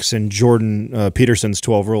 6 in Jordan Peterson's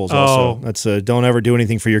 12 Rules. Also, that's don't ever do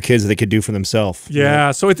anything for your kids that they could do for themselves.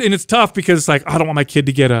 Yeah. So it's tough because it's like, I don't want my kid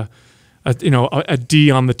to get a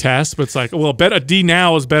D on the test, but it's like, well, a D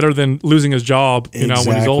now is better than losing his job, exactly.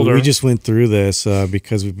 when he's older. We just went through this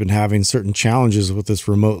because we've been having certain challenges with this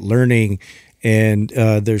remote learning, and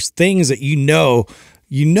there's things that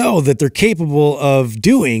that they're capable of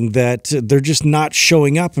doing that they're just not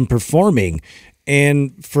showing up and performing.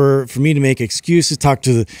 And for me to make excuses, talk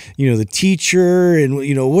to the teacher, and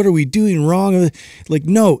what are we doing wrong? Like,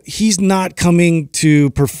 no, he's not coming to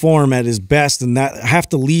perform at his best, and that I have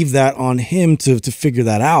to leave that on him to figure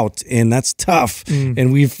that out, and that's tough.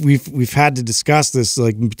 And we've had to discuss this,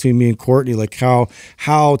 like, between me and Courtney, like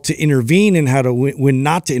how to intervene and how to when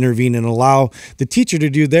not to intervene, and allow the teacher to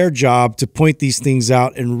do their job to point these things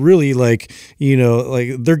out, and really like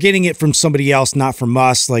they're getting it from somebody else, not from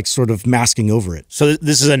us, like sort of masking over it. So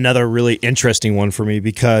this is another really interesting one for me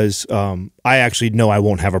because I actually know I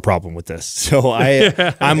won't have a problem with this. So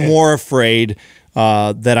I'm more afraid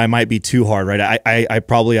that I might be too hard, right? I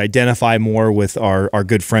probably identify more with our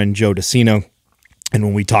good friend Joe DeCino. And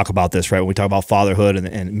when we talk about this, right, when we talk about fatherhood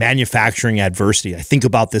and manufacturing adversity, I think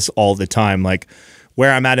about this all the time. Like,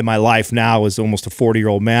 where I'm at in my life now as almost a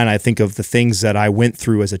 40-year-old man, I think of the things that I went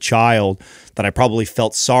through as a child that I probably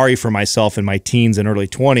felt sorry for myself in my teens and early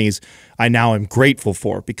 20s. I now am grateful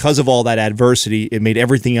for. Because of all that adversity, it made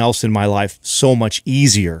everything else in my life so much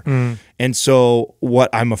easier. And so what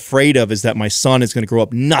I'm afraid of is that my son is going to grow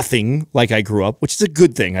up nothing like I grew up, which is a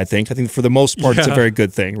good thing, I think. I think for the most part, it's a very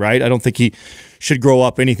good thing, right? I don't think he should grow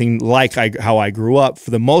up anything like how I grew up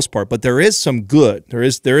for the most part. But there is some good. There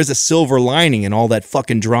is a silver lining in all that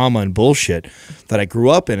fucking drama and bullshit that I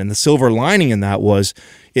grew up in. And the silver lining in that was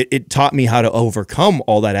it taught me how to overcome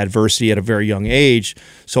all that adversity at a very young age.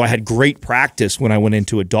 So I had great practice when I went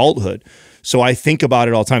into adulthood. So I think about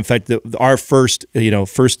it all the time. In fact, our first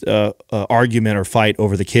argument or fight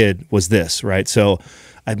over the kid was this, right? So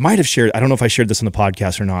I might have shared, I don't know if I shared this on the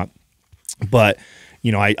podcast or not, but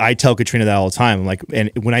I tell Katrina that all the time. I'm like, and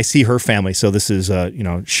when I see her family, so this is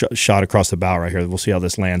shot across the bow right here. We'll see how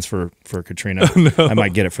this lands for Katrina. Oh, no. I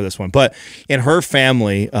might get it for this one, but in her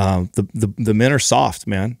family, the men are soft,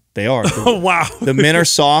 man. They are. Oh, wow. The men are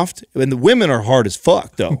soft, and the women are hard as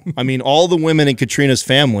fuck, though. I mean, all the women in Katrina's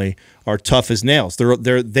family are tough as nails.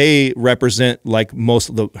 They represent like most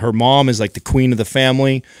of her mom is like the queen of the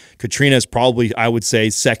family. Katrina is probably, I would say,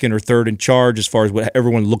 second or third in charge as far as what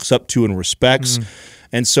everyone looks up to and respects.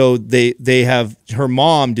 And so they have, her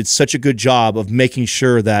mom did such a good job of making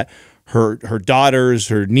sure that her daughters,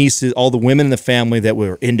 her nieces, all the women in the family that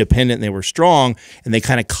were independent and they were strong, and they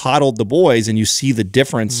kind of coddled the boys, and you see the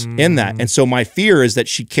difference in that. And so my fear is that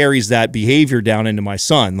she carries that behavior down into my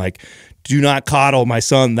son. Like, do not coddle my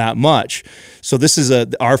son that much. So this is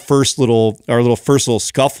our first little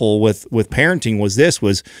scuffle with parenting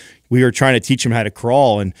was we were trying to teach him how to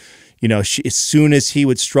crawl, and as soon as he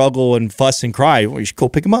would struggle and fuss and cry, well, you should go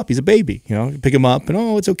pick him up. He's a baby, pick him up and,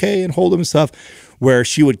 oh, it's okay, and hold him and stuff. Where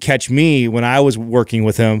she would catch me when I was working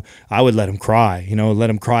with him, I would let him cry,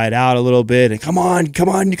 let him cry it out a little bit. And come on,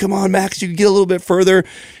 Max, you can get a little bit further.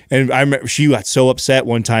 And I remember she got so upset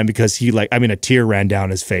one time because a tear ran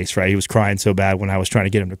down his face, right? He was crying so bad when I was trying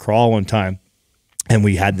to get him to crawl one time. And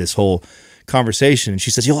we had this whole conversation. And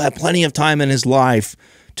she says, you'll have plenty of time in his life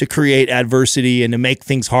to create adversity and to make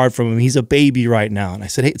things hard for him. He's a baby right now. And I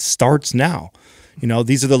said, hey, it starts now. You know,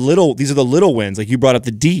 these are the little wins. Like you brought up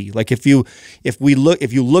the D. Like if you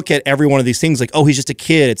look at every one of these things, like, oh, he's just a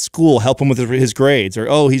kid at school, help him with his grades, or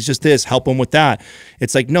oh, he's just this, help him with that.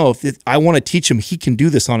 It's like, no, if I want to teach him, he can do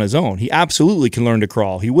this on his own. He absolutely can learn to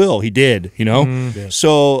crawl. He will. He did. You know. Yes.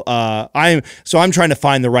 So I'm trying to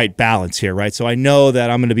find the right balance here, right? So I know that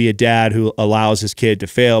I'm going to be a dad who allows his kid to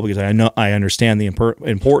fail because I understand the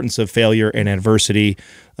importance of failure and adversity.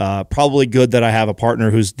 Probably good that I have a partner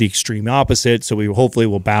who's the extreme opposite, so we hopefully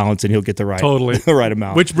will balance and he'll get the right the right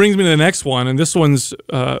amount. Which brings me to the next one, and this one's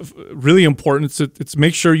really important. It's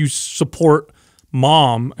make sure you support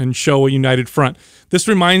mom and show a united front. This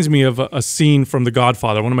reminds me of a scene from The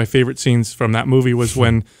Godfather. One of my favorite scenes from that movie was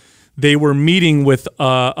when they were meeting with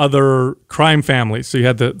other crime families. So you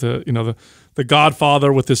had the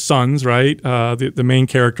Godfather with his sons, right? The main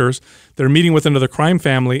characters. They're meeting with another crime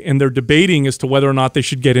family, and they're debating as to whether or not they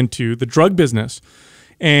should get into the drug business.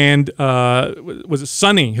 And was it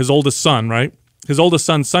Sonny, his oldest son, right? His oldest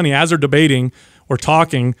son, Sonny, as they're debating or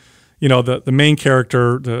talking, the main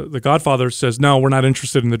character, the Godfather, says, no, we're not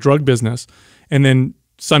interested in the drug business. And then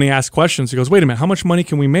Sonny asks questions. He goes, wait a minute, how much money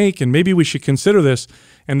can we make? And maybe we should consider this.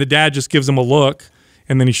 And the dad just gives him a look,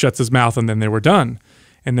 and then he shuts his mouth, and then they were done.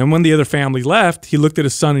 And then when the other family left, he looked at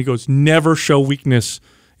his son and he goes, never show weakness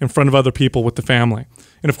in front of other people with the family.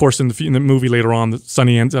 And of course, in the movie later on,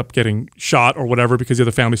 Sonny ends up getting shot or whatever because the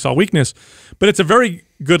other family saw weakness. But it's a very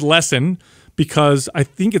good lesson because I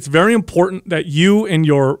think it's very important that you and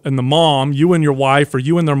the mom, you and your wife, or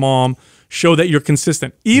you and their mom, show that you're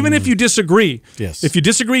consistent, even if you disagree. Yes. If you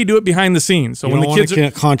disagree, do it behind the scenes. So when the kids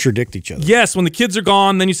can't contradict each other. Yes. When the kids are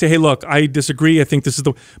gone, then you say, hey, look, I disagree. I think this is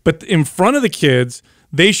but in front of the kids,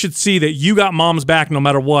 they should see that you got mom's back no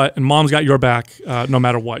matter what, and mom's got your back no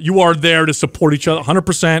matter what. You are there to support each other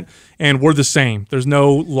 100%, and we're the same. There's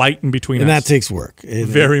no light in between us. And that takes work.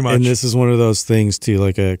 Very much. And this is one of those things, too,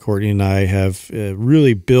 like Courtney and I have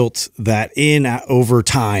really built that in over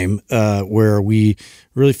time where we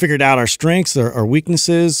really figured out our strengths, our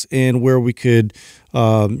weaknesses, and where we could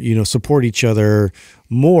support each other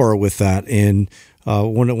more with that. And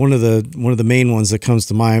one of the main ones that comes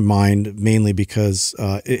to my mind, mainly because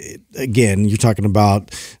again, you're talking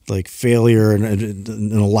about like failure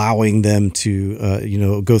and allowing them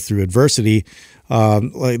to go through adversity.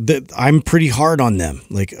 I'm pretty hard on them,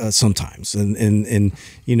 sometimes, and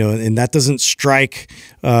that doesn't strike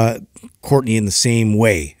Courtney in the same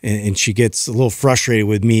way, and she gets a little frustrated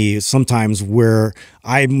with me sometimes where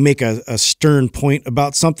I make a stern point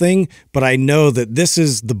about something, but I know that this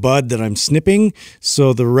is the bud that I'm snipping,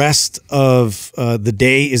 so the rest of the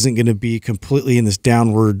day isn't going to be completely in this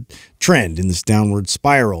downward trend, in this downward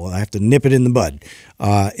spiral. I have to nip it in the bud,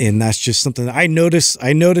 and that's just something that I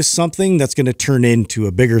notice something that's going to turn into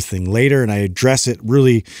a bigger thing later, and I address it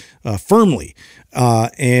really firmly.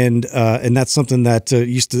 And that's something that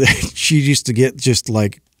she used to get just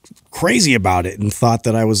like crazy about it and thought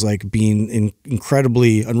that I was like being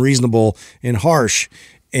incredibly unreasonable and harsh,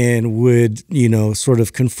 and would, sort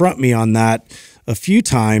of confront me on that a few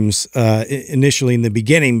times initially in the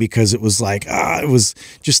beginning, because it was like, it was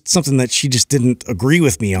just something that she just didn't agree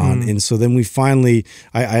with me on. And so then we finally,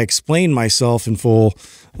 I explained myself in full,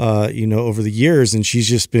 over the years, and she's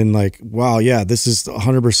just been like, wow, yeah, this is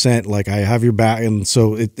 100%, like, I have your back. And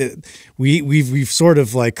so we've sort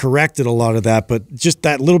of like corrected a lot of that, but just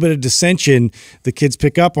that little bit of dissension, the kids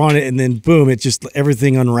pick up on it, and then boom, it just,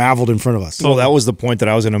 everything unraveled in front of us. Well, that was the point that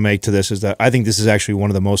I was going to make to this, is that I think this is actually one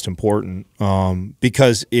of the most important,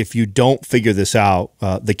 because if you don't figure this out,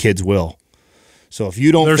 the kids will. So if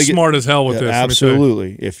you don't, they're smart as hell with this.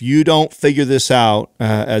 Absolutely. If you don't figure this out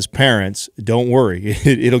as parents, don't worry.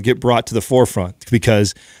 It'll get brought to the forefront,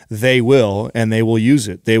 because they will, and they will use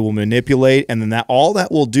it. They will manipulate, and then all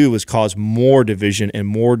that will do is cause more division and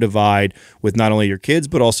more divide with not only your kids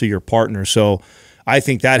but also your partner. So I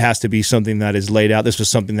think that has to be something that is laid out. This was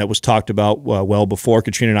something that was talked about well before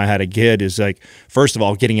Katrina and I had a kid, is like, first of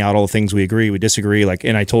all, getting out all the things we agree, we disagree. Like,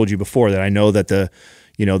 and I told you before that I know that the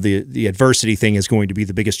adversity thing is going to be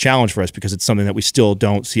the biggest challenge for us, because it's something that we still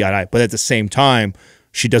don't see eye to eye. But at the same time,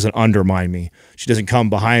 she doesn't undermine me. She doesn't come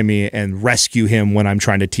behind me and rescue him when I'm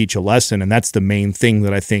trying to teach a lesson. And that's the main thing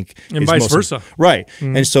that I think and vice versa. Right.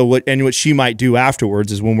 And so what she might do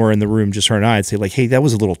afterwards is, when we're in the room, just her and I, I'd say like, hey, that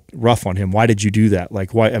was a little rough on him. Why did you do that?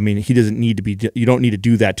 Like, why? I mean, he doesn't need to be, you don't need to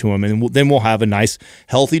do that to him. And then we'll have a nice,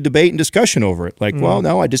 healthy debate and discussion over it. Like, well,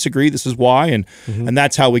 no, I disagree. This is why. And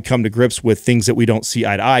that's how we come to grips with things that we don't see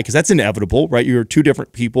eye to eye, because that's inevitable, right? You're two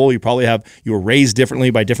different people. You were raised differently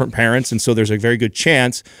by different parents. And so there's a very good chance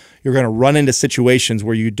you're going to run into situations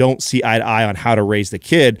where you don't see eye to eye on how to raise the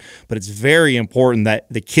kid, but it's very important that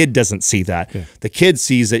the kid doesn't see that. Yeah. The kid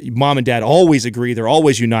sees that mom and dad always agree, they're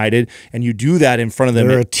always united, and you do that in front of them.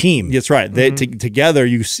 They're a team. That's right. Together,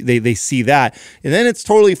 they see that, and then it's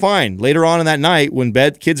totally fine. Later on in that night, when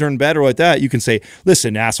kids are in bed or like that, you can say,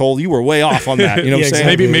 "Listen, asshole, you were way off on that." You know what I'm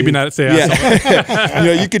saying? Maybe not say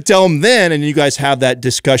asshole. You could tell them then, and you guys have that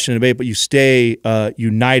discussion and debate, but you stay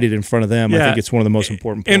united in front of them. I think it's one of the most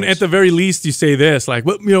important points. And at the very least, you say this, like,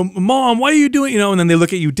 "Well, Mom, why are you doing?" And then they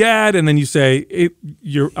look at you, Dad, and then you say,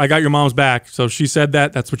 "I got your mom's back, so she said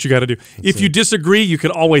that. That's what you got to do." If you disagree, you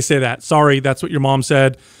could always say that. Sorry, that's what your mom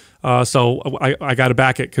said. So I got to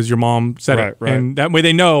back it because your mom said it. Right. And that way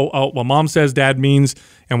they know, what mom says, dad means,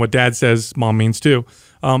 and what dad says, mom means too.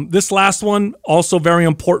 This last one, also very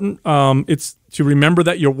important. It's to remember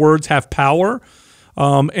that your words have power.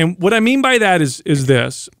 And what I mean by that is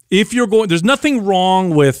this. If you're there's nothing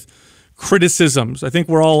wrong with criticisms. I think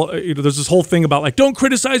we're all, there's this whole thing about like, don't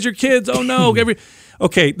criticize your kids. Oh no.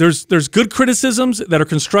 Okay, there's good criticisms that are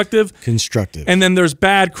constructive. And then there's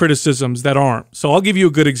bad criticisms that aren't. So I'll give you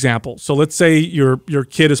a good example. So let's say your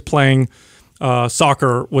kid is playing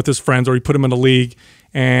soccer with his friends, or you put him in a league,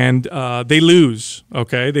 and they lose.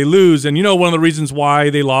 Okay, they lose, and one of the reasons why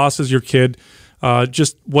they lost is your kid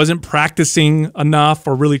just wasn't practicing enough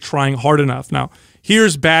or really trying hard enough. Now,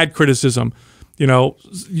 here's bad criticism.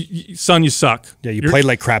 Son, you suck. Yeah, you're played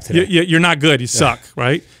like crap today. You're not good. You suck,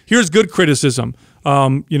 right? Here's good criticism.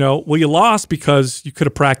 Well, you lost because you could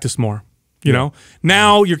have practiced more.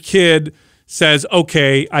 Now your kid says,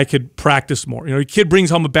 okay, I could practice more. Your kid brings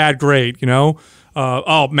home a bad grade.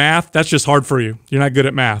 Oh, math, that's just hard for you. You're not good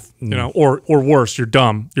at math. Or worse, you're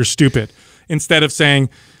dumb. You're stupid. Instead of saying,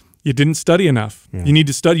 you didn't study enough. Yeah. You need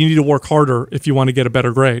to study. You need to work harder if you want to get a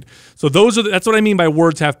better grade. So that's what I mean by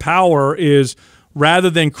words have power. Is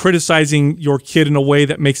rather than criticizing your kid in a way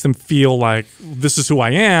that makes them feel like this is who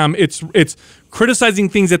I am, it's criticizing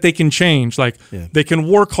things that they can change. Like they can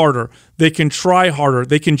work harder, they can try harder,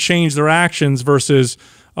 they can change their actions versus,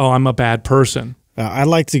 oh, I'm a bad person. I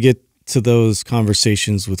like to get to those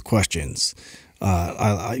conversations with questions.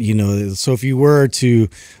 So if you were to,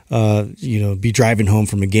 be driving home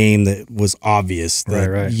from a game that was obvious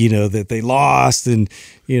that, that they lost and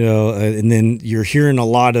then you're hearing a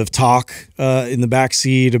lot of talk, in the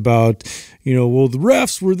backseat about, well, the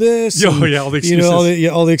refs were this. All the excuses.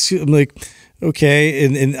 All the excuses. I'm like, okay.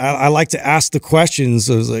 And I like to ask the questions.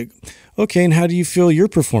 I was like, okay, and how do you feel your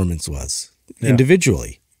performance was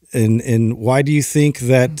individually? And why do you think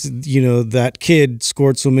that that kid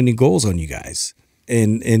scored so many goals on you guys?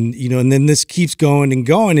 And then this keeps going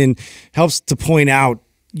and helps to point out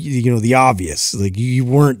the obvious. Like you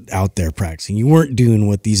weren't out there practicing, you weren't doing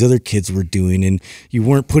what these other kids were doing, and you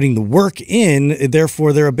weren't putting the work in.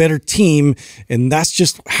 Therefore, they're a better team, and that's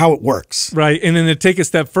just how it works. Right. And then to take a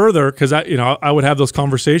step further, because I would have those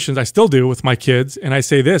conversations. I still do with my kids, and I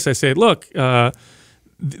say this. I say, look,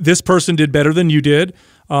 this person did better than you did.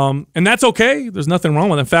 And that's okay. There's nothing wrong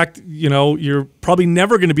with it. In fact, you're probably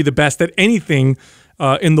never going to be the best at anything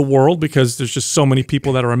in the world because there's just so many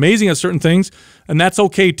people that are amazing at certain things. And that's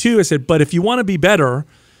okay too. I said, but if you want to be better,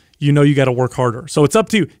 you got to work harder. So it's up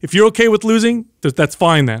to you. If you're okay with losing, that's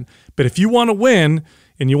fine then. But if you want to win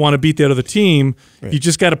and you want to beat the other team, you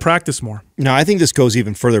just got to practice more. Now, I think this goes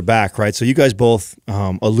even further back, right? So you guys both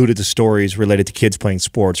alluded to stories related to kids playing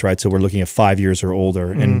sports, right? So we're looking at 5 years or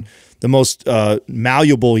older. And the most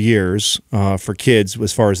malleable years for kids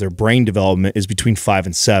as far as their brain development is between 5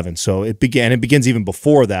 and 7. So it begins even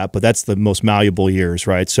before that, but that's the most malleable years,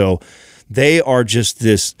 right? So they are just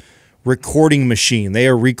this recording machine. They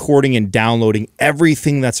are recording and downloading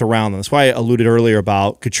everything that's around them. That's why I alluded earlier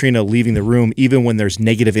about Katrina leaving the room even when there's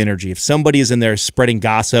negative energy. If somebody is in there spreading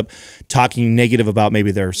gossip, talking negative about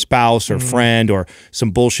maybe their spouse or friend or some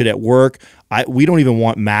bullshit at work, we don't even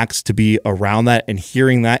want Max to be around that and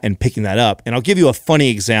hearing that and picking that up. And I'll give you a funny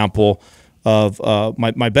example of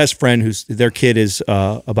my best friend, their kid is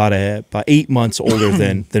about 8 months older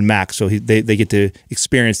than Max, so they get to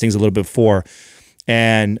experience things a little bit before.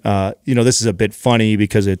 And this is a bit funny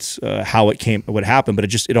because it's how it happened,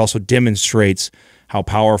 but it also demonstrates how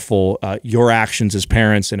powerful your actions as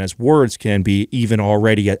parents and as words can be, even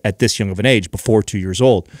already at this young of an age, before 2 years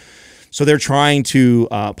old. So they're trying to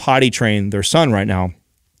potty train their son right now,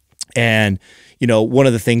 and one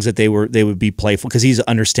of the things that they would be playful because he's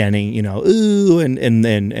understanding, ooh,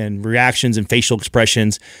 and reactions and facial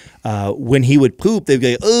expressions. When he would poop, they'd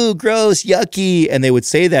go, oh, gross, yucky, and they would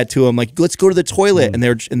say that to him, like, let's go to the toilet.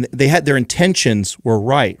 And they had their intentions were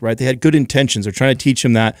right. They had good intentions. They're trying to teach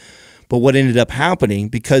him that. But what ended up happening,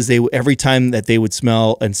 because every time that they would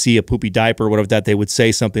smell and see a poopy diaper or whatever that, they would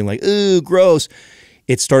say something like, "Ooh, gross."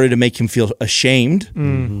 It started to make him feel ashamed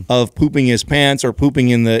of pooping his pants or pooping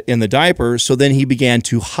in the diaper. So then he began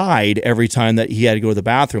to hide every time that he had to go to the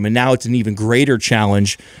bathroom. And now it's an even greater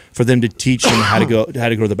challenge for them to teach him how to go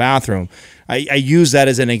to the bathroom. I use that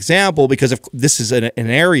as an example because this is an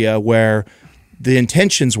area where the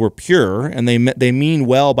intentions were pure and they mean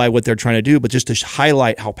well by what they're trying to do, but just to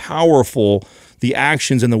highlight how powerful the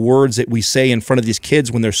actions and the words that we say in front of these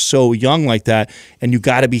kids when they're so young like that. And you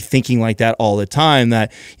got to be thinking like that all the time,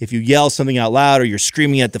 that if you yell something out loud or you're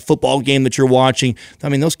screaming at the football game that you're watching, I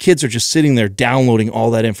mean, those kids are just sitting there downloading all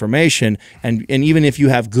that information. And even if you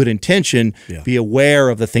have good intention, be aware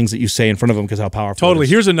of the things that you say in front of them because how powerful Totally. it is.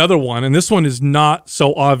 Here's another one, and this one is not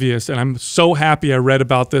so obvious, and I'm so happy I read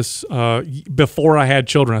about this before I had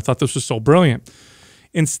children. I thought this was so brilliant.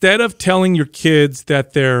 Instead of telling your kids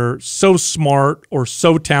that they're so smart or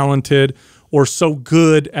so talented or so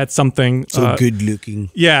good at something. So good looking.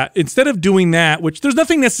 Yeah. Instead of doing that, which there's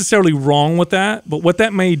nothing necessarily wrong with that, but what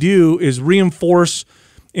that may do is reinforce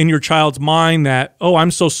in your child's mind that, oh,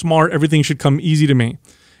 I'm so smart, everything should come easy to me.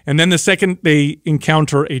 And then the second they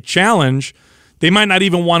encounter a challenge, they might not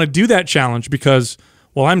even want to do that challenge because,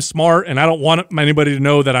 well, I'm smart and I don't want anybody to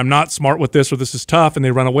know that I'm not smart with this or this is tough, and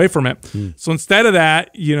they run away from it. So instead of that,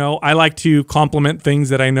 I like to compliment things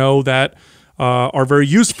that I know that are very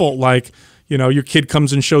useful, like, your kid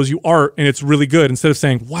comes and shows you art and it's really good. Instead of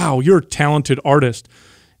saying, wow, you're a talented artist,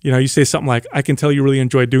 you say something like, I can tell you really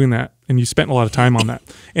enjoyed doing that and you spent a lot of time on that.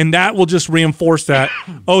 And that will just reinforce that,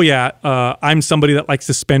 oh yeah, I'm somebody that likes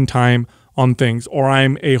to spend time on things, or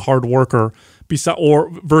I'm a hard worker. Or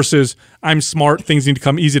versus I'm smart, things need to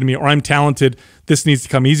come easy to me, or I'm talented, this needs to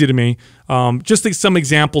come easy to me. Just some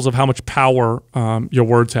examples of how much power your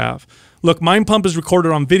words have. Look, Mind Pump is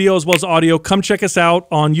recorded on video as well as audio. Come check us out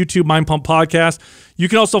on YouTube, Mind Pump Podcast. You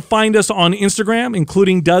can also find us on Instagram,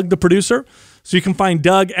 including Doug, the producer. So you can find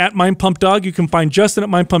Doug at Mind Pump Doug. You can find Justin at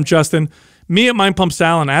Mind Pump Justin, me at Mind Pump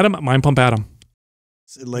Sal, and Adam at Mind Pump Adam.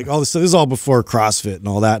 Like all this, so this is all before CrossFit and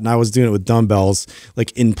all that, and I was doing it with dumbbells,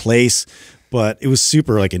 like in place. But it was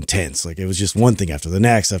super intense. Like it was just one thing after the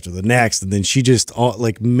next, and then she just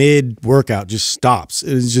mid workout just stops.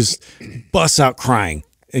 It was just busts out crying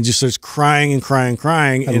and just starts crying and crying and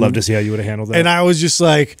crying. I'd love to see how you would have handled that. And I was just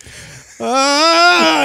like, ah.